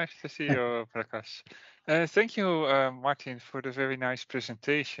 Yeah, nice to see you, Prakash. Thank you, Martin, for the very nice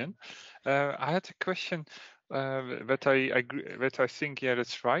presentation. I had a question, but I think, yeah,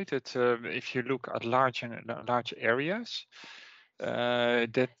 that's right. That if you look at large areas,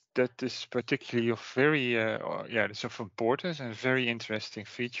 that is particularly of very it's of importance and very interesting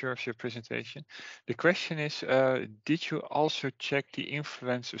feature of your presentation. The question is, did you also check the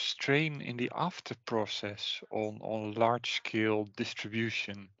influence of strain in the after process on large scale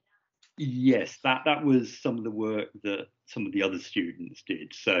distribution? Yes, that was some of the work that some of the other students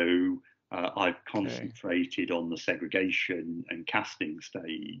did. So I've concentrated on the segregation and casting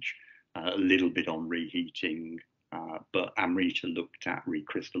stage, a little bit on reheating, but Amrita looked at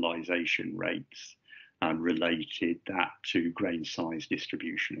recrystallization rates and related that to grain size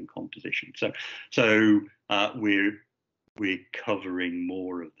distribution and composition. So we're covering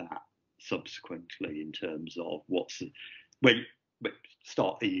more of that subsequently in terms of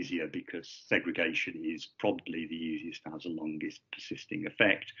start easier, because segregation is probably the easiest, has the longest persisting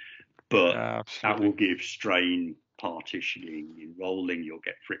effect, but that will give strain partitioning. In rolling, you'll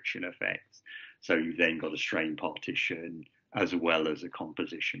get friction effects. So you've then got a strain partition as well as a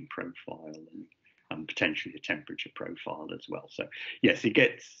composition profile and potentially a temperature profile as well. So yes, it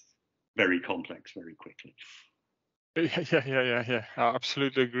gets very complex very quickly. Yeah. I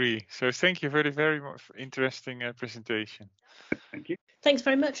absolutely agree. So thank you for the very interesting presentation. Thank you. Thanks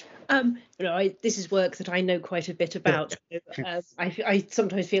very much. This is work that I know quite a bit about. So, I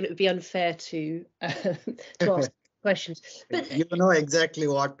sometimes feel it would be unfair to ask questions. But you know exactly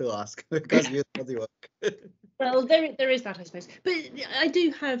what to ask because you know the work. Well, there is that, I suppose. But I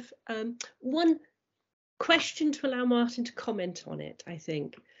do have one question to allow Martin to comment on it, I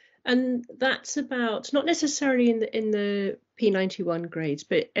think. And that's about, not necessarily in the P91 grades,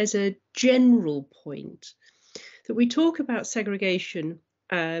 but as a general point, that we talk about segregation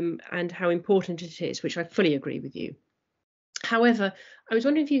and how important it is, which I fully agree with you. However, I was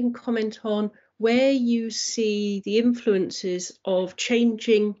wondering if you can comment on where you see the influences of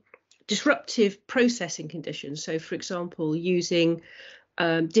changing disruptive processing conditions. So, for example, using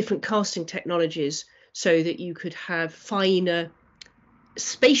different casting technologies so that you could have finer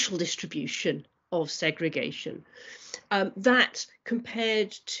spatial distribution of segregation. That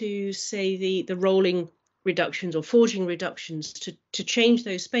compared to, say, the rolling reductions or forging reductions to change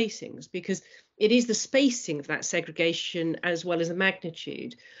those spacings, because it is the spacing of that segregation as well as the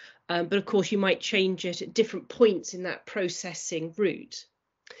magnitude. But of course, you might change it at different points in that processing route.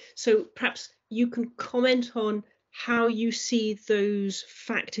 So perhaps you can comment on how you see those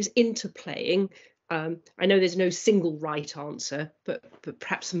factors interplaying. I know there's no single right answer, but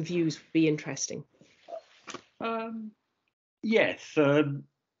perhaps some views would be interesting. Yes, the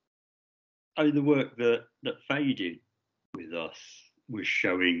work that Faye did with us was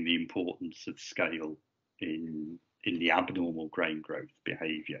showing the importance of scale in the abnormal grain growth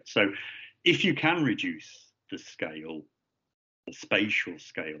behaviour. So if you can reduce the scale, the spatial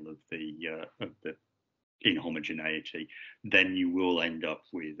scale of the inhomogeneity, then you will end up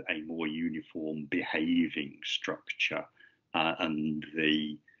with a more uniform behaving structure, and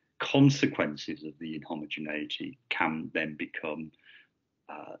the consequences of the inhomogeneity can then become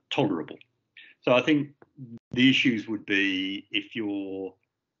tolerable. So I think the issues would be if you're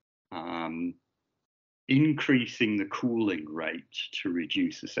increasing the cooling rate to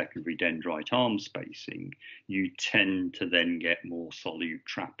reduce the secondary dendrite arm spacing, you tend to then get more solute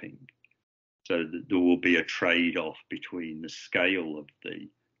trapping. So that there will be a trade-off between the scale of the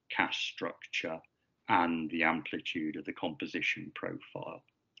cast structure and the amplitude of the composition profile.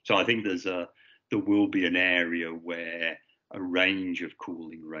 So I think there will be an area where a range of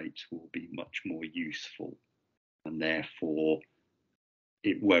cooling rates will be much more useful, and therefore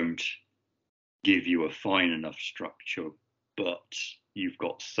it won't give you a fine enough structure, but you've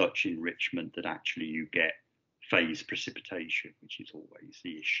got such enrichment that actually you get phase precipitation, which is always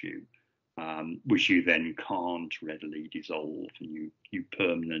the issue, which you then can't readily dissolve, and you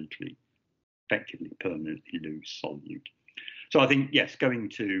effectively permanently lose solute. So I think, yes, going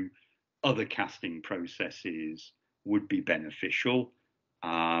to other casting processes would be beneficial.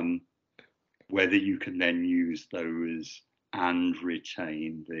 Whether you can then use those and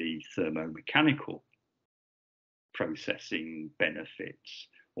retain the thermomechanical processing benefits,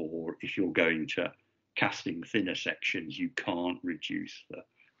 or if you're going to casting thinner sections, you can't reduce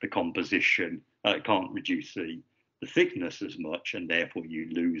the composition, can't reduce the thickness as much, and therefore you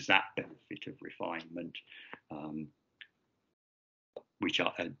lose that benefit of refinement, which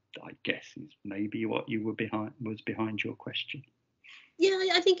I guess is maybe what you were behind your question. Yeah,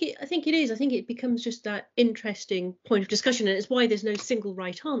 I think it is. I think it becomes just that interesting point of discussion, and it's why there's no single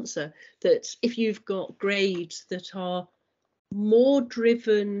right answer. That if you've got grades that are more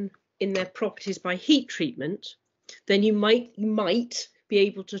driven in their properties by heat treatment, then you might be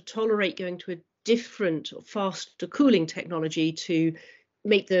able to tolerate going to a different or faster cooling technology to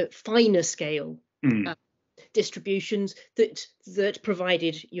make the finer scale distributions that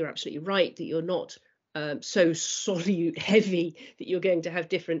provided you're absolutely right that you're not so solute heavy that you're going to have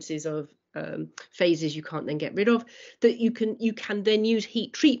differences of phases you can't then get rid of, that you can then use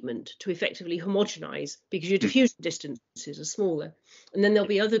heat treatment to effectively homogenize because your diffusion distances are smaller. And then there'll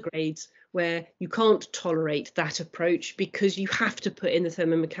be other grades where you can't tolerate that approach because you have to put in the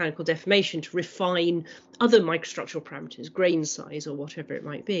thermomechanical deformation to refine other microstructural parameters, grain size or whatever it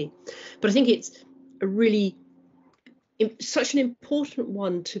might be. But I think it's such an important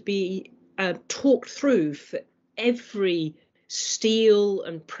one to be talked through for every steel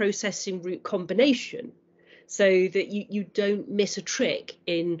and processing route combination, so that you don't miss a trick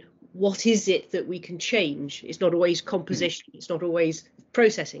in what is it that we can change. It's not always composition, it's not always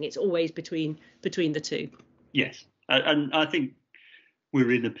processing, it's always between the two. Yes, and I think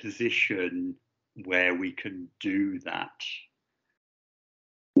we're in a position where we can do that.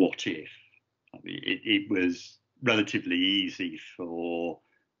 What if? I mean, it was relatively easy for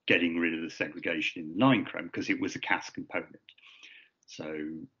getting rid of the segregation in the 9-chrome because it was a cast component. So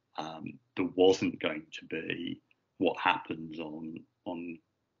there wasn't going to be what happens on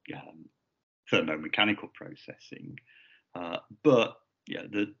thermomechanical processing. But yeah,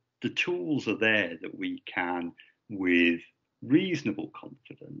 the tools are there that we can, with reasonable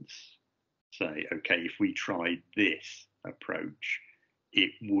confidence, say, okay, if we tried this approach,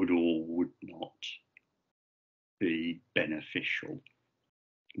 it would or would not be beneficial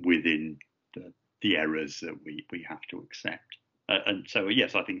within the errors that we have to accept. And so,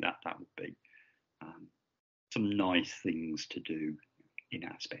 yes, I think that would be some nice things to do in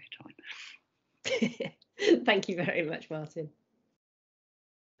our spare time. Thank you very much, Martin.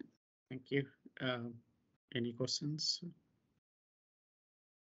 Thank you. Any questions?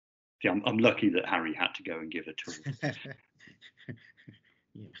 Yeah, I'm lucky that Harry had to go and give a talk.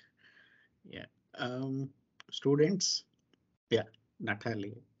 Yeah. Students? Yeah,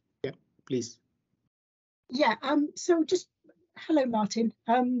 Natalia. Yeah, please. Yeah, so just hello, Martin.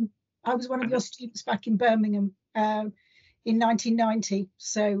 I was one of your students back in Birmingham in 1990,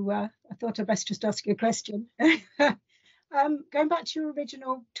 so I thought I'd best just ask you a question. Going back to your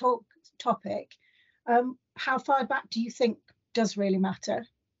original topic, how far back do you think does really matter?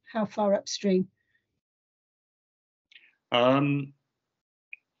 How far upstream? I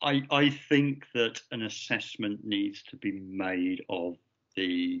think that an assessment needs to be made of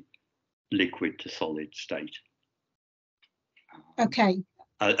the liquid to solid state. Okay.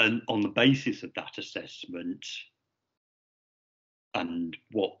 And on the basis of that assessment and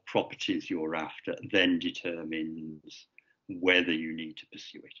what properties you're after, then determines whether you need to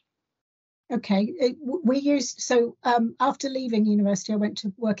pursue it. Okay. After leaving university, I went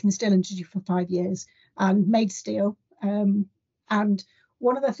to work in the steel industry for 5 years and made steel. And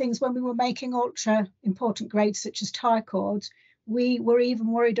one of the things when we were making ultra important grades such as tire cords, we were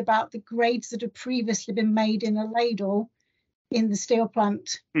even worried about the grades that had previously been made in a ladle in the steel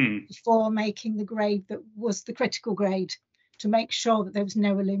plant before making the grade that was the critical grade, to make sure that there was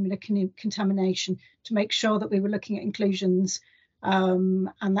no alumina contamination, to make sure that we were looking at inclusions and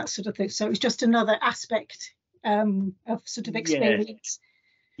that sort of thing. So it was just another aspect of sort of experience.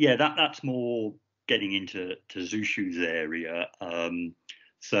 Yeah, that's more getting into Zushu's area.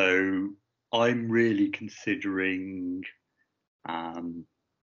 So I'm really considering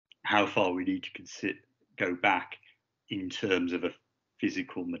how far we need to go back in terms of a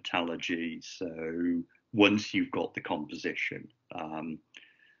physical metallurgy. So once you've got the composition,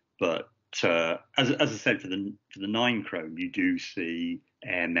 but as I said, for the 9 chrome, you do see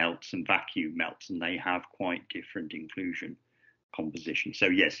air melts and vacuum melts, and they have quite different inclusion composition. So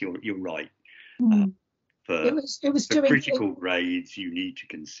yes, you're right. For critical grades, you need to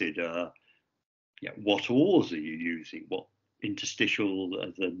consider what ores are you using, what interstitial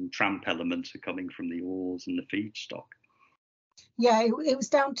and tramp elements are coming from the ores and the feedstock. Yeah, it was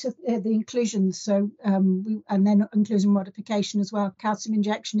down to the inclusions. So and then inclusion modification as well, calcium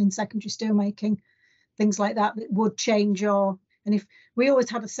injection in secondary steelmaking, things like that would change your. And if we always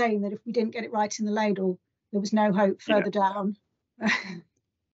had a saying that if we didn't get it right in the ladle, there was no hope further down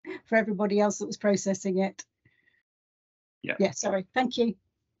for everybody else that was processing it. Yeah. Sorry. Thank you.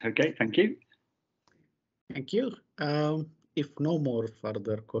 Okay. Thank you. Thank you. If no more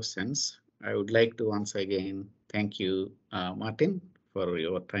further questions, I would like to once again thank you, Martin, for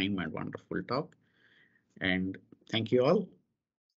your time and wonderful talk. And thank you all.